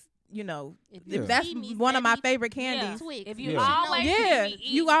Twix, you know, If Yeah. if that's see me, one of my send me favorite candies. Twix. If you Yeah. always Yeah, see me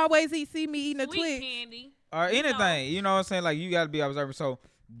you eat always see me eating a sweet Twix. candy. or anything, you know what I'm saying? Like you got to be observant. So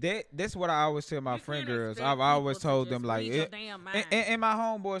that's what I always tell my You friend can't girls. expect I've always people to told just them like read your it, damn mind. and my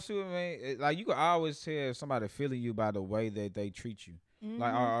homeboys too, man. Like you can always tell if somebody feeling you by the way that they treat you,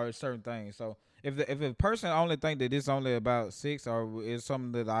 like Mm-hmm. or certain things. So if a person only think that it's only about sex or it's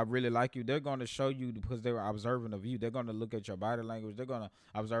something that I really like you, they're gonna show you because they're observant of you. They're gonna look at your body language. They're gonna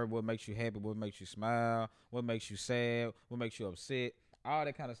observe what makes you happy, what makes you smile, what makes you sad, what makes you upset, all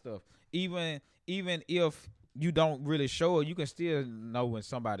that kind of stuff. Even if you don't really show it, you can still know when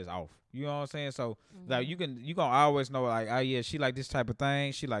somebody's off. You know what I'm saying? So like you gonna always know like, oh yeah, she like this type of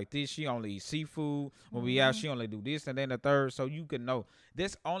thing. She like this. She only eat seafood. When we out, she only do this and then the third. So you can know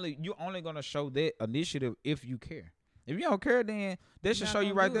you only gonna show that initiative if you care. If you don't care, then that should Not show you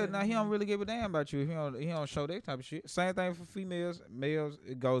gonna right do there. it. Now he don't really give a damn about you. He don't show that type of shit. Same thing for females, males.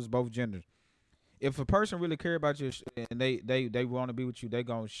 It goes both genders. If a person really care about you and they want to be with you, they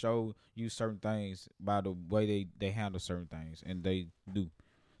gonna show you certain things by the way they handle certain things, and they do.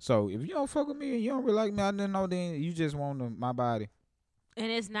 So if you don't fuck with me and you don't really like me, I didn't know. Then you just want my body. And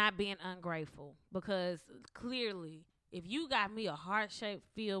it's not being ungrateful because clearly, if you got me a heart-shaped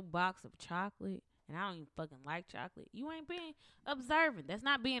filled box of chocolate and I don't even fucking like chocolate, you ain't being observant. That's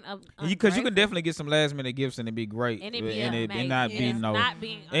not being Because you can ungrateful. definitely get some last minute gifts and it be great, And it be and amazing. not Yeah. be It's no. not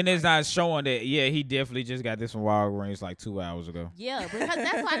being And it's ungrateful. not showing that. Yeah, he definitely just got this from Walgreens like 2 hours ago. Yeah, because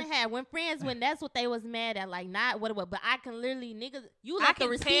that's what I had when friends when that's what they was mad at, like not what it was, but I can literally niggas you I left the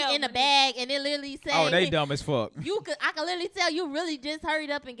can receipt tell in the when bag and it literally said Oh, they dumb as fuck. I can literally tell you really just hurried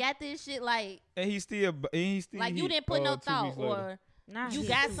up and got this shit like And he still like you didn't put no 2 thought weeks later. or Nah, you he-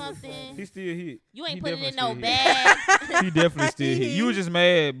 got something. He still hit. You ain't He put it in definitely no still hit. bag. He definitely still hit. You was just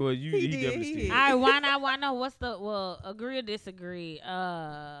mad, but he He did, definitely he still did. hit. All right, why not? Why not? What's the agree or disagree?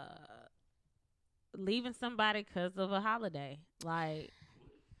 Leaving somebody because of a holiday, like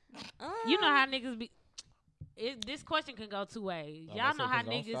you know how niggas be. This question can go two ways. Y'all know how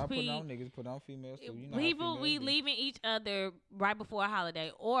niggas be. Put on females too. You know how People females we be. leaving each other right before a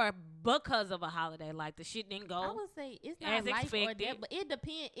holiday or because of a holiday, like the shit didn't I go. would say it's As not life or expected. death, but it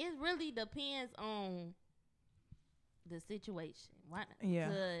depends. It really depends on the situation. Why? Yeah.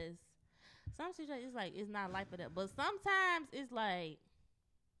 Because some situations it's like it's not life or death, but sometimes it's like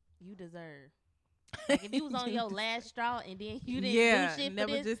you deserve. Like if you was on your last straw and then you didn't do shit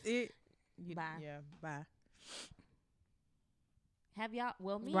never for this. just it. Bye. Yeah, bye. Have y'all?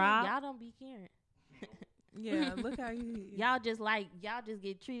 Well, me, Rob? y'all don't be caring. Yeah, look how you. Y'all just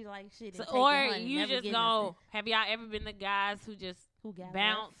get treated like shit. And So, take or your money, you never just get go. nothing. Have y'all ever been the guys who just Who got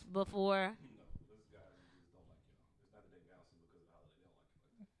bounce before?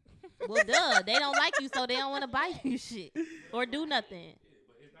 Well, duh, they don't like you, so they don't want to buy you shit or do nothing.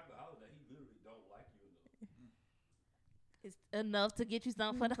 But it's not the holiday. He literally don't like you enough. It's enough to get you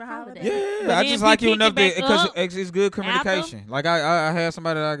something for the For holiday. holiday. But I then just if like you you pick enough it back because up it's good after? communication. Like I had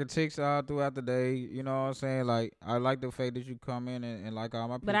somebody that I could text all throughout the day. You know what I'm saying? Like I like the fact that you come in and like all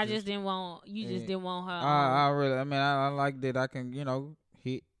my pictures. But I just didn't want you. Just Yeah. didn't want her. I really, I mean, I like that I can,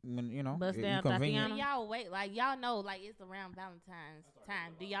 hit when, Bust you down convenient. Tatiana. Y'all wait, like y'all know, like it's around Valentine's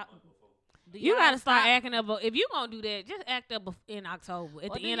time. Do y'all? You gotta start acting up. If you gonna do that, just act up in October. At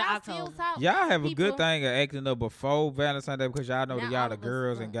Or the do end of y'all October. still talk Y'all to have a people? good thing of acting up before Valentine's Day because y'all know that Now y'all all the of us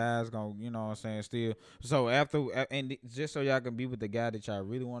girls look. and guys gonna, you know what I'm saying, still. So after, and just so y'all can be with the guy that y'all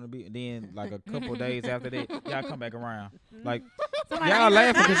really want to be, and then like a couple days after that, y'all come back around. Like, y'all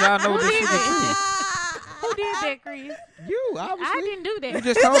laughing because y'all know this is the truth. Who did that, Chris? You, obviously. I didn't do that. You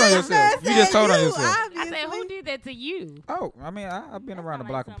just told on yourself. You just told on yourself. I said, who did that to you? Oh, I mean, I've been That around the sound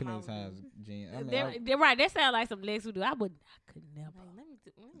block like a plenty of something I would times, Jen. I mean, They're right. That sounds like some Lex would do. I could never. Like,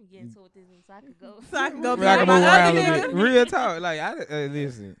 let me get into it this so I could go. So I can go. I can my move around a other little nigga. bit. Real talk. Like,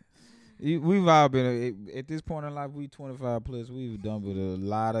 listen. We've all been at this point in life. We 25 plus. We've done with a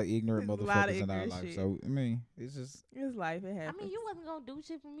lot of ignorant A lot of motherfuckers in our ignorant life. shit. So I mean, it's just It's life. It I happens. mean, you wasn't gonna do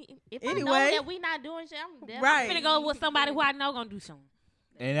shit for me. If I Anyway. know that we not doing shit, I'm definitely Right. I'm finna go with somebody who I know gonna do something.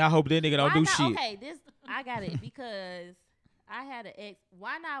 and I hope that nigga don't Why do not? shit. Okay, this I got it because I had an ex.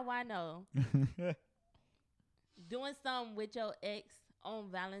 Why not? Why no? Doing something with your ex on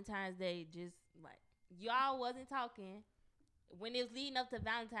Valentine's Day, just like y'all wasn't talking. When it was leading up to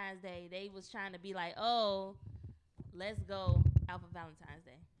Valentine's Day, they was trying to be like, "Oh, let's go out for Valentine's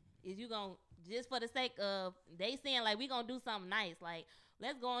Day." Is you gonna just for the sake of they saying like we gonna do something nice, like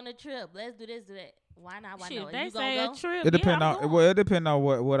let's go on a trip, let's do this, do that. Why not? Why Shit, no? Is they you say gonna a go? trip. It depend yeah, I'm on going. well, it depend on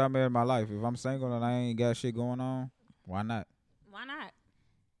what I'm in my life. If I'm single and I ain't got shit going on, why not? Why not?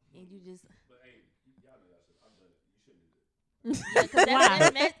 And you just But hey, y'all know y'all should. I'm done. You shouldn't do that. yeah,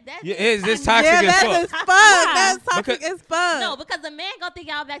 'cause that's Yeah, it's toxic Yeah, as that's fuck. as fuck. That's toxic Because- as fuck. no, because the man gonna think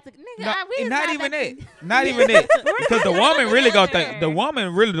y'all back to nigga. No, we is not even back that. Not even that. Because the woman really gonna think. together. The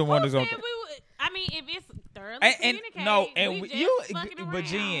woman really the one Who that's gonna said think. we would? I mean, if it's thoroughly And communicated, no, and we we- just fucking but around.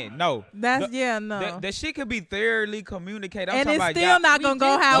 Jen, no. That's The- yeah, no. That shit could be thoroughly communicated. I'm and talking it's about still y'all. not we gonna go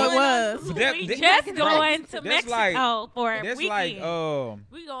just how it going on- was. That- We that- just right. going to That's Mexico like- for a That's weekend. like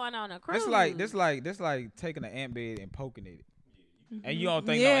we going on a cruise. That's like taking an ant bed and poking it. And you don't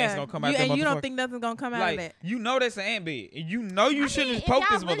think no yeah, ant's gonna come out you, that and you don't motherfucker? think nothing's gonna come out Like of that. you know that's an ant bed, and you know you I shouldn't mean, poke if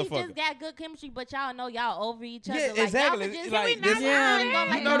this y'all really motherfucker. just got good chemistry, but y'all know y'all over each other. Yeah, like, exactly. Y'all could just, Like, can we this- not Yeah, go you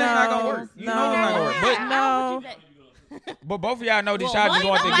like know that? that's not gonna work. You know that's not gonna work. But No. but both of y'all know this. Well, Y'all just one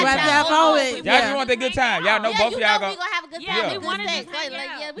want of that us good Right, got that's time. y'all always- over. Y'all yeah. just want that good time. Y'all know Yeah, both you of y'all know we go. gonna have a good Yeah. time. we good wanna sex. just hang Like,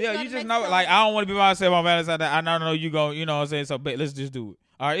 out. yeah, we Yeah, gonna you just make know, some- like, I don't want to be by myself on Valentine's Day. I don't know you go, you know what I'm saying? So, but let's just do it.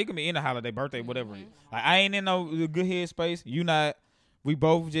 All right, it can be any holiday, birthday, whatever. Mm-hmm. Like, I ain't in no good head space. You not. We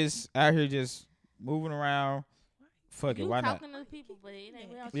both just out here just moving around. Fuck it, You why not? talking to people, but it ain't.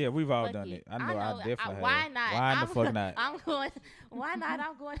 we don't Yeah, we've all fuck done it. it. I know, I definitely have. Why not? Why in the I'm- fuck not? I'm going. Why not?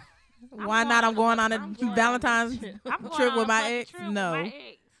 I'm going. Why not? I'm going on a I'm going on Valentine's this trip. I'm going trip on with a my fucking ex. trip with No. my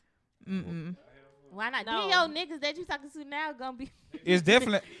ex. Mm-mm. Why not? No. Then your niggas that you talking to now gonna be. It's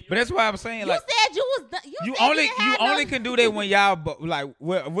definitely, but that's why I'm saying, You like, said you was. you said only didn't have no- can do that when y'all like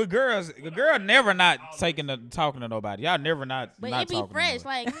with girls. A girl never not talking to nobody. Y'all never not. But not it be talking to fresh.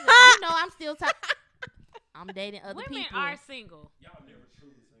 nobody. Like you know, I'm still talking. I'm dating other Women people. are single.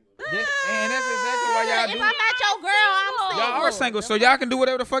 Yes, and that's exactly why y'all if do. I'm not your girl, I'm single. Y'all are single, so y'all can do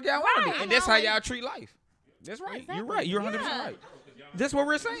whatever the fuck y'all want to Right. do, and that's how I'm y'all treat life. That's right. You're Exactly. right. You're 100% Yeah. right. That's what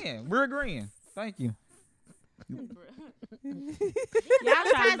we're saying. We're agreeing. Thank you. Y'all trying to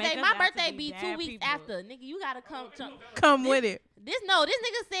Valentine's make Day, us my out to birthday be be 2 bad weeks people. after. Nigga, you gotta come. Come with it. This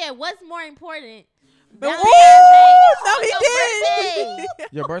nigga said, "What's more important?" Ooh, Valentine's no, Day he or your did. birthday?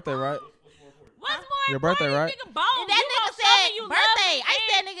 Your birthday, right? What's more Your birthday, important, right? Nigga, both. And that You nigga gonna show me said you love birthday. me I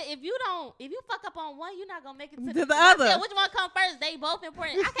and- said, nigga, if you fuck up on one, you're not gonna make it to To the I other. said, which one come first? They both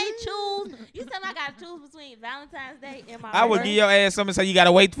important. I can't choose. You said I gotta choose between Valentine's Day and my I would birthday. give your ass something so you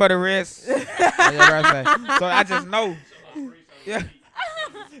gotta wait for the rest. of your birthday. So I just know. Yeah.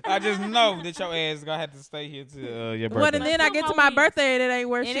 I just know that your ass is gonna have to stay here to your birthday. What? And then I get to my birthday and it ain't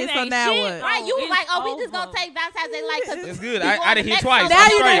worth And shit. it So ain't now shit. what? Right, you It's like, we just gonna over. take Valentine's Day like, cause It's good. we I going done hit next twice. month. Now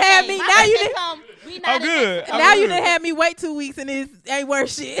I'm you done straight. had me. My Now you birthday done. come, we not Oh, in good. Mexico. Now you good. done had me wait 2 weeks and it ain't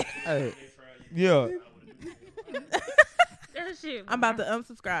worth shit. Hey, yeah. That shit. I'm about to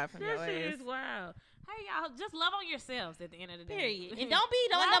unsubscribe from your That shit ass. is wild. Hey y'all, just love on yourselves at the end of the day. Period. And don't be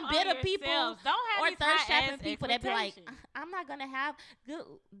Love them on bitter people yourselves. Don't have or these thirst high-ass trapping people that be like, expectations. I'm not gonna have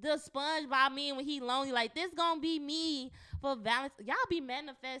the SpongeBob me when he lonely. Like this gonna be me for Valentine's. Y'all be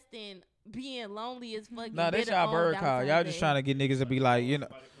manifesting being lonely as fucking. Nah, that's bitter y'all on bird call. Valentine's Y'all just Day. trying to get niggas to be like, you know.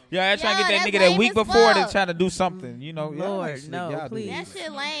 Y'all trying to Yeah, get that that's nigga that lame week as before they fuck. trying to do something. You know, y'all Lord, actually- no, y'all do please. That this.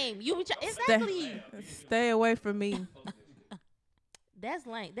 shit lame. Exactly. Stay away from me. That's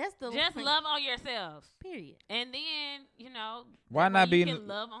lame. That's the Just love on yourselves, period. and then Why that not way you be- can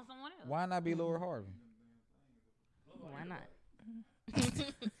love on someone else. Why not be Lord Harvey? Why not?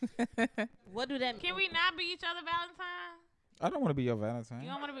 What do that mean? Can we not be each other Valentine? I don't want to be your Valentine. You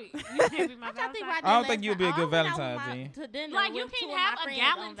don't want to be. You can't be my I think Valentine. I don't think you'll be a good I went out Valentine, with my- Jean. to dinner Like, you with can two of have my a friends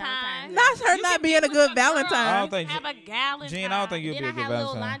on Galentine. Valentine's Not Day. her You not can being a with good your Valentine. girls. I don't think have a Galentine. Gene, I don't think you'll Then be I a good had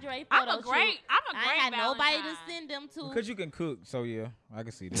little Valentine. lingerie I'm photo a great. I'm a shoot. great I had nobody to Valentine. send them to. Because you can cook, so yeah, I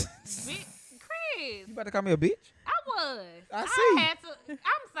can see that. Chris, You about to call me a bitch? I was. I see. had to. I'm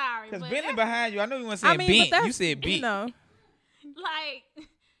sorry, Because but Bentley that's, behind you, I know you weren't I saying mean, bent. but that's, You said bent. you know, like,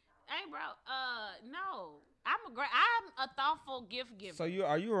 hey, bro. No. I'm a thoughtful gift giver. So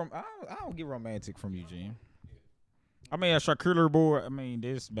are you? I don't get romantic from you, Gene. I mean, a charcuterie board. I mean,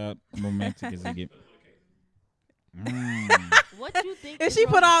 this about romantic as it get. What you think? if is she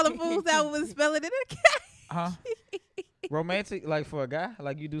put all the romantic? foods out with spelling it in Huh? Romantic, like for a guy,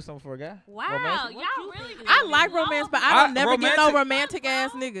 like you do something for a guy. wow, Romantic, What y'all you really. think is I do like be low. romance, but I don't never get no romantic- romantic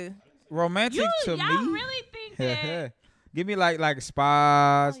ass nigga. romantic to Y'all me. really think that? Give me like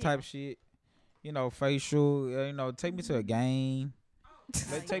spas Oh, yeah. type shit. You know, facial. Take me to a game.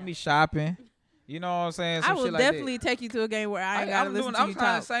 Take me shopping. You know what I'm saying? I Some will shit like definitely take you to a game where I ain't gotta listen to I'm you trying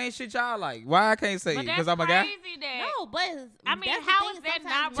talk. the same shit y'all like. Why I can't say But it? that's Because I'm a guy. crazy that. No, but I mean, that's the how thing, is that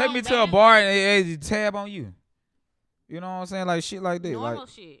sometimes not Take me to a romantic? bar and they tab on you. You know what I'm saying? Like shit like that. Normal Like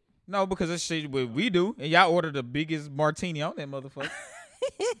shit. no, because it's shit what we do, and y'all order the biggest martini on that motherfucker.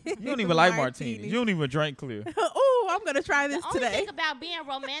 You don't even like martinis. You don't even drink clear. Ooh, I'm gonna try The this only today. thing about being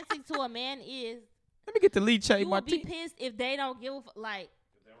romantic to a man is Let me get the lead you chain would be martini. pissed if they don't give a like.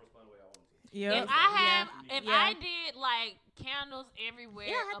 Yeah. If I Yeah. I did like candles everywhere,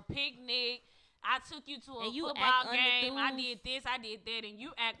 Yeah. a picnic, I took you to a And you football act game, I unenthused. did this, I did that, and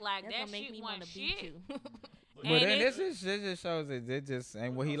you act like That's that gonna make shit me wasn't want to beat shit. you. But And then it's- this just shows that it just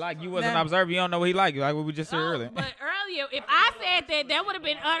ain't what he like. You wasn't Nah. observing. You don't know what he like. Like what we just said Oh, earlier. but earlier, if I said that, that would have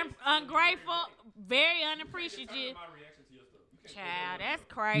been ungrateful, very unappreciative. Child, that's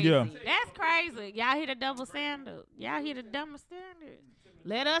crazy. Yeah. That's crazy. Y'all hit a double standard. Y'all hit a double standard.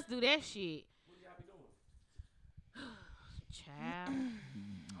 Let us do that shit. Child.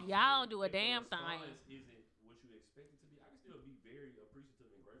 Y'all don't do a damn thing. Isn't what you expect it to be. I can still be very appreciative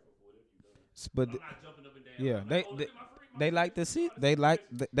and grateful for whatever you've done. But I'm not jumping up and down. yeah, I'm they like, oh, they, look at my friend, my they friend. like the sit. They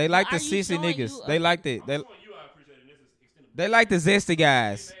like the Are you sissy showing niggas. you They a- like that. I'm They showing you I appreciate it. And this is extended. they like the zesty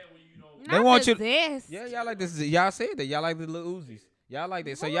guys. Mad when you don't. They Not want the you- zest. Yeah, y'all like this. Y'all said that. Y'all like the little Uzis. Y'all like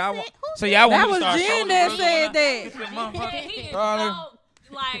that. So Who y'all said- want. who So said y'all That want was to start Jen showing that the said that. He is Oh,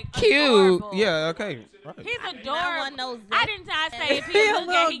 so, like, cute. adorable. Yeah. Okay. Right. He's I adorable. want no I didn't say if He he a look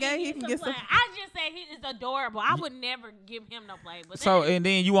little at he gay, he can can get get some some- play. I just say he is adorable. I would never give him no play. But So then, and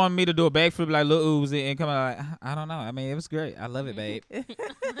then you want me to do a backflip like Lil Uzi and come out like I don't know. I mean it was great. I love it, babe.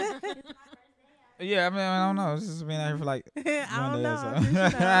 Yeah, I mean I don't know. It's just been out here for like I one don't day know. or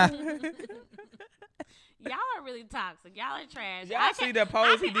so. I'm just, y'all are really toxic. Y'all are trash. Y'all I see can't- that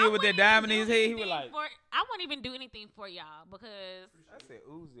pose he I did with that wouldn't diamond in even his head? do He was anything like, I wouldn't even do anything for y'all because I said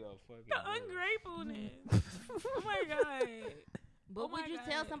Uzi a fucking. the ungratefulness. Oh my god. But Oh my would you God.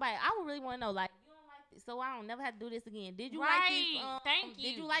 tell somebody? I would really want to know, like, you don't like this, so I don't never have to do this again. Did you like Right. this? Thank Did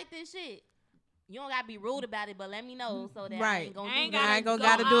you. you like this shit? You don't gotta be rude about it, but let me know so that I Right. ain't gonna I do ain't that. I ain't gonna go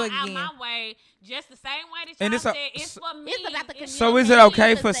gotta do all it out again. my way, just the same way that And y'all it's a- said it's for me. It's about the So is it communication. okay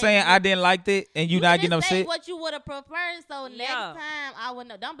You for could say saying you- I didn't like it and you not can getting say upset? what you would have preferred, so next Yeah. time I would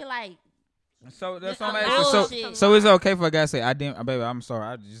know. Don't be like, So that's Just what I'm allow asking. shit. So is it okay for a guy to say I didn't, baby? I'm sorry,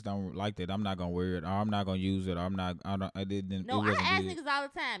 I just don't like that. I'm not gonna wear it, or I'm not gonna use it, or I'm not. I didn't. no, it I wasn't ask good. niggas all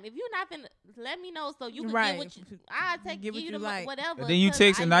the time. If you're not finna, let me know so you can Right. get what you. I take Get what give you you the like. whatever. And then you 'cause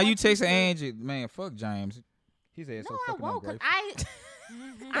text, I and now you want texting to- Angie, man, fuck James. He said No, so I fucking won't, cause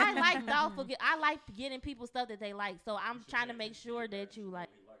ungrateful. I like thoughtful. I like getting people stuff that they like. So I'm trying to make sure that you like.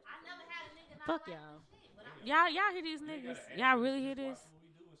 I never had a nigga not Fuck like y'all. Y'all hear these niggas? Y'all really hear this?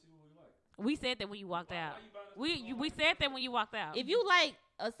 We said that when you walked out. We said that when you walked out. If you like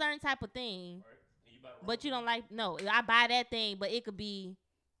a certain type of thing, but you don't like I buy that thing, but it could be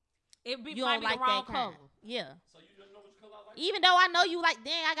it be you might don't be like the wrong that kind. color. Yeah. Even though I know you like,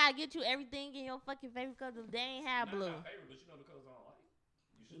 dang, I gotta get you everything in your fucking favorite color. They ain't have blue.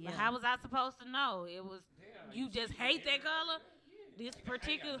 But how was I supposed to know? It was you just hate that color. This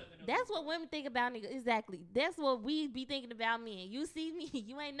particular. That's what women think about niggas. Exactly. That's what we be thinking about men. You see me,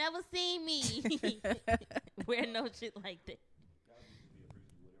 you ain't never seen me wear no shit like that.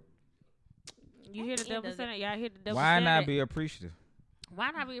 You hear the double standard? Y'all hear the double Why standard? not be appreciative?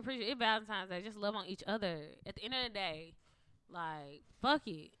 Why not be appreciative? It's Valentine's Day. Just love on each other. At the end of the day, like, fuck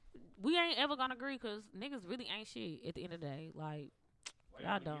it. We ain't ever gonna agree because niggas really ain't shit at the end of the day. Like,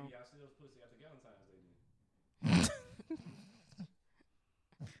 y'all don't.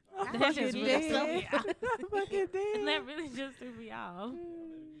 That just really threw me off. That really just threw me off.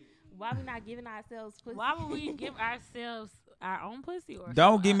 Why we not giving ourselves pussy? Why would we give ourselves our own pussy? Or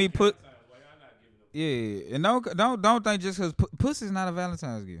Don't give me put. Yeah, and don't think just because pussy's not a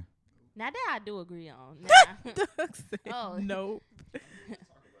Valentine's gift. Now that I do agree on. Oh no.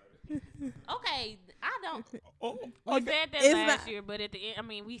 Okay, I don't. We said that last year, but at the end, I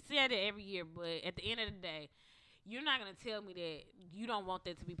mean, we said it every year, but at the end of the day, you're not gonna tell me that you don't want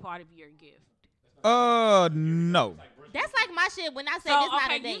that to be part of your gift. No. That's like my shit when I say So, this not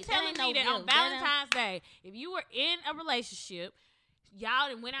okay, a date. you telling me that on Valentine's Day, if you were in a relationship, y'all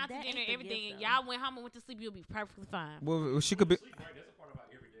and went out to That dinner ain't and the everything, gift, and though. y'all went home and went to sleep, you'll be perfectly fine. Well, she could be. That's a part of our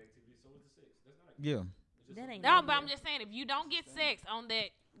everyday activity. So is the sex. That's not. Yeah. That ain't No, no but I'm gift. just saying, if you don't get sex on that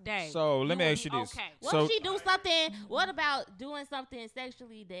day, So let me will ask you be this. Okay. What So if she do something? What about doing something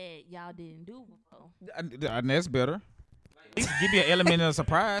sexually that y'all didn't do before? And that's better. At least give you an element of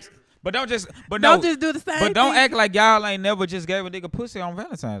surprise. But don't just. But Don't no. just do the same. But don't thing. act like y'all ain't never just gave a nigga pussy on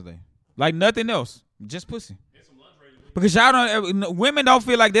Valentine's Day. Like nothing else. Just pussy. Because y'all don't. Women don't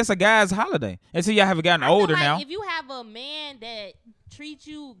feel like that's a guy's holiday until y'all have gotten I feel older like now. if you have a man that treats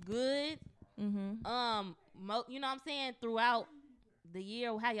you good, Mm-hmm. you know what I'm saying, throughout the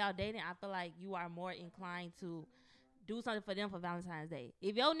year how y'all dating, I feel like you are more inclined to do something for them for Valentine's Day.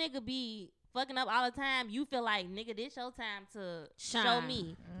 If your nigga be fucking up all the time, you feel like, nigga, this your time to show Shine.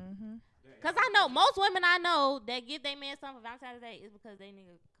 me. Mm-hmm. Cause I know most women I know that give their man something for Valentine's Day is because they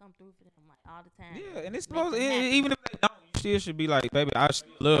nigga come through for them like all the time. Yeah, and it's Make supposed. them happy. Even if they don't, you still should be like, baby, I still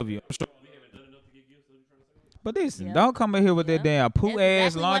love you. I'm sure. But listen, Yeah. don't come in here with that Yeah. damn poo That's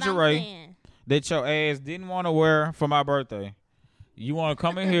ass exactly what I'm lingerie saying. that your ass didn't want to wear for my birthday. You want to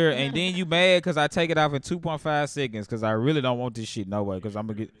come in here and then you mad because I take it off in 2.5 seconds because I really don't want this shit no way because I'm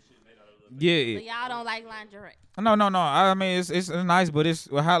gonna get. Yeah. So y'all don't like lingerie. No. I mean, it's nice, but it's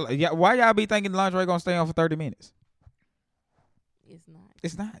how. Yeah, why y'all be thinking lingerie gonna stay on for 30 minutes? It's not.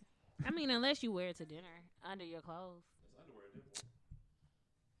 It's not. I mean, unless you wear it to dinner under your clothes.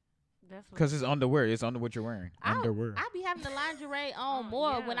 That's what. Because it's underwear. It's under what you're wearing. Underwear. I be having the lingerie on Oh,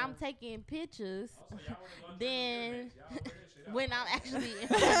 more yeah. when I'm taking pictures than when I'm actually in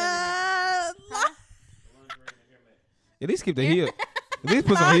At least keep the heel. At least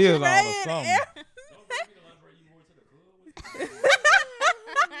put some heels on or something.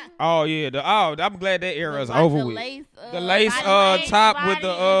 Oh yeah. I'm glad that era is over with. The lace body top body. with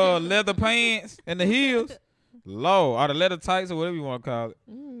the leather pants and the heels. Low. Or the leather tights or whatever you want to call it.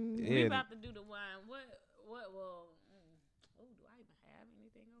 We Yeah. about to do the wine. Well, do I even have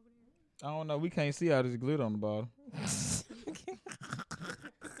anything over there? I don't know. We can't see all this glitter on the bottom.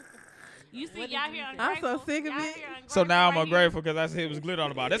 You see, What did y'all you here say? ungrateful. I'm so sick of Y'all it. here ungrateful So now I'm right here. ungrateful because I said it was glitter on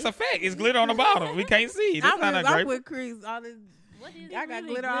the bottom. That's a fact. It's glitter on the bottom. We can't see. That's not I'm ungrateful. with Chris. All this. What is I got Really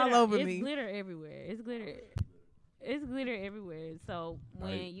glitter all over it's me. glitter everywhere. It's glitter. It's glitter everywhere. So when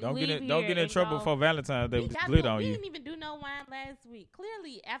Hey, you don't leave get in, here don't get in and trouble go, for Valentine's Day we with got glitter to- on we you. didn't even do no wine last week.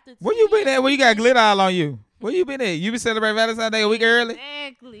 Clearly, after 2 Where you been years- at? Where you got glitter all on you? Where you been at? You been celebrating Valentine's Day a week early?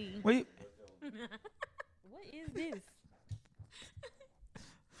 Exactly. Where you, What is this?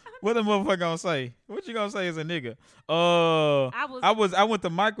 what the motherfucker gonna say? What you gonna say as a nigga? I went to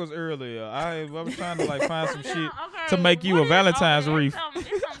Michael's earlier. I was trying to like find some shit. Okay, to make you what a is Valentine's over there? wreath. It's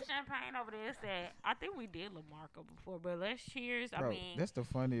some champagne over there. That I think we did Lamarca before, but let's cheers. I Bro, mean, that's the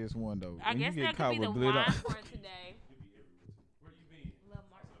funniest one though. I When guess you that get could caught be with the glitter. wine for today.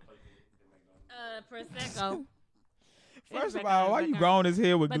 Prosecco. First of all, why you grown as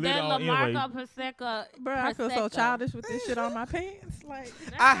hell with But glitter then on anyway? Lamarca Prosecco. Bro, I feel so Prosecco. childish with this shit on my pants. Like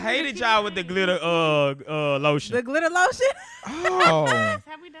I hated y'all with the glitter lotion. the glitter lotion. Oh.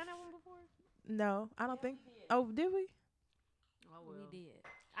 Have we done that one before? No, I don't think. Oh, did we? Oh, We did.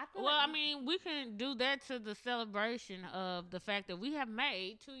 I feel Well, like I mean, we can do that to the celebration of the fact that we have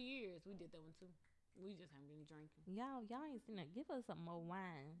made 2 years. We did that one too. We just haven't been drinking. y'all ain't seen that. Give us some more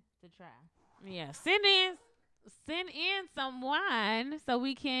wine to try. Yeah, send in some wine so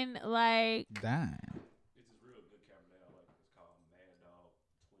we can like. Dime.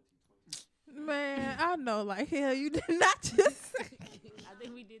 Man, I know. Like hell, you did not just. I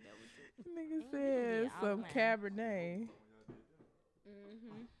think we we did that with you. Nigga said some Cabernet.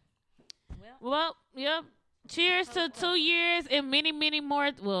 Well, yep. Cheers to 2 years and many, many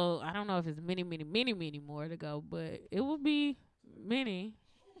more. Well, I don't know if it's many, many, many, many more to go, but it will be many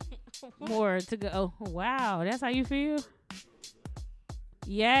more to go. Oh, wow, that's how you feel?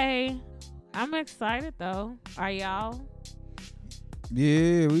 Yay. I'm excited, though. Are y'all?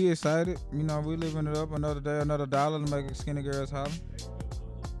 Yeah, we excited. You know, we living it up another day, another dollar to make a skinny girls holler.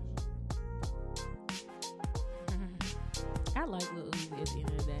 I like Lil Uzi at the end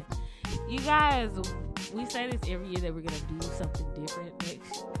of the day. You guys, we say this every year that we're going to do something different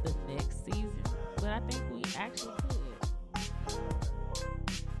the next season, but I think we actually could.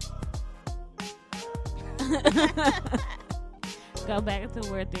 Go back to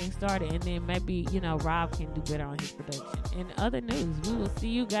where things started, and then maybe, Rob can do better on his production. In other news, we will see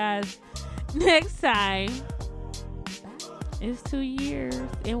you guys next time. It's 2 years,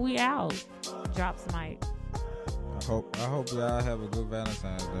 and we out. Drops mic. I hope y'all have a good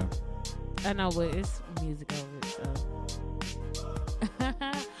Valentine's Day. I know, but it's music over it, so.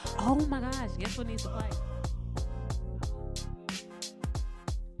 Oh my gosh, guess what needs to play?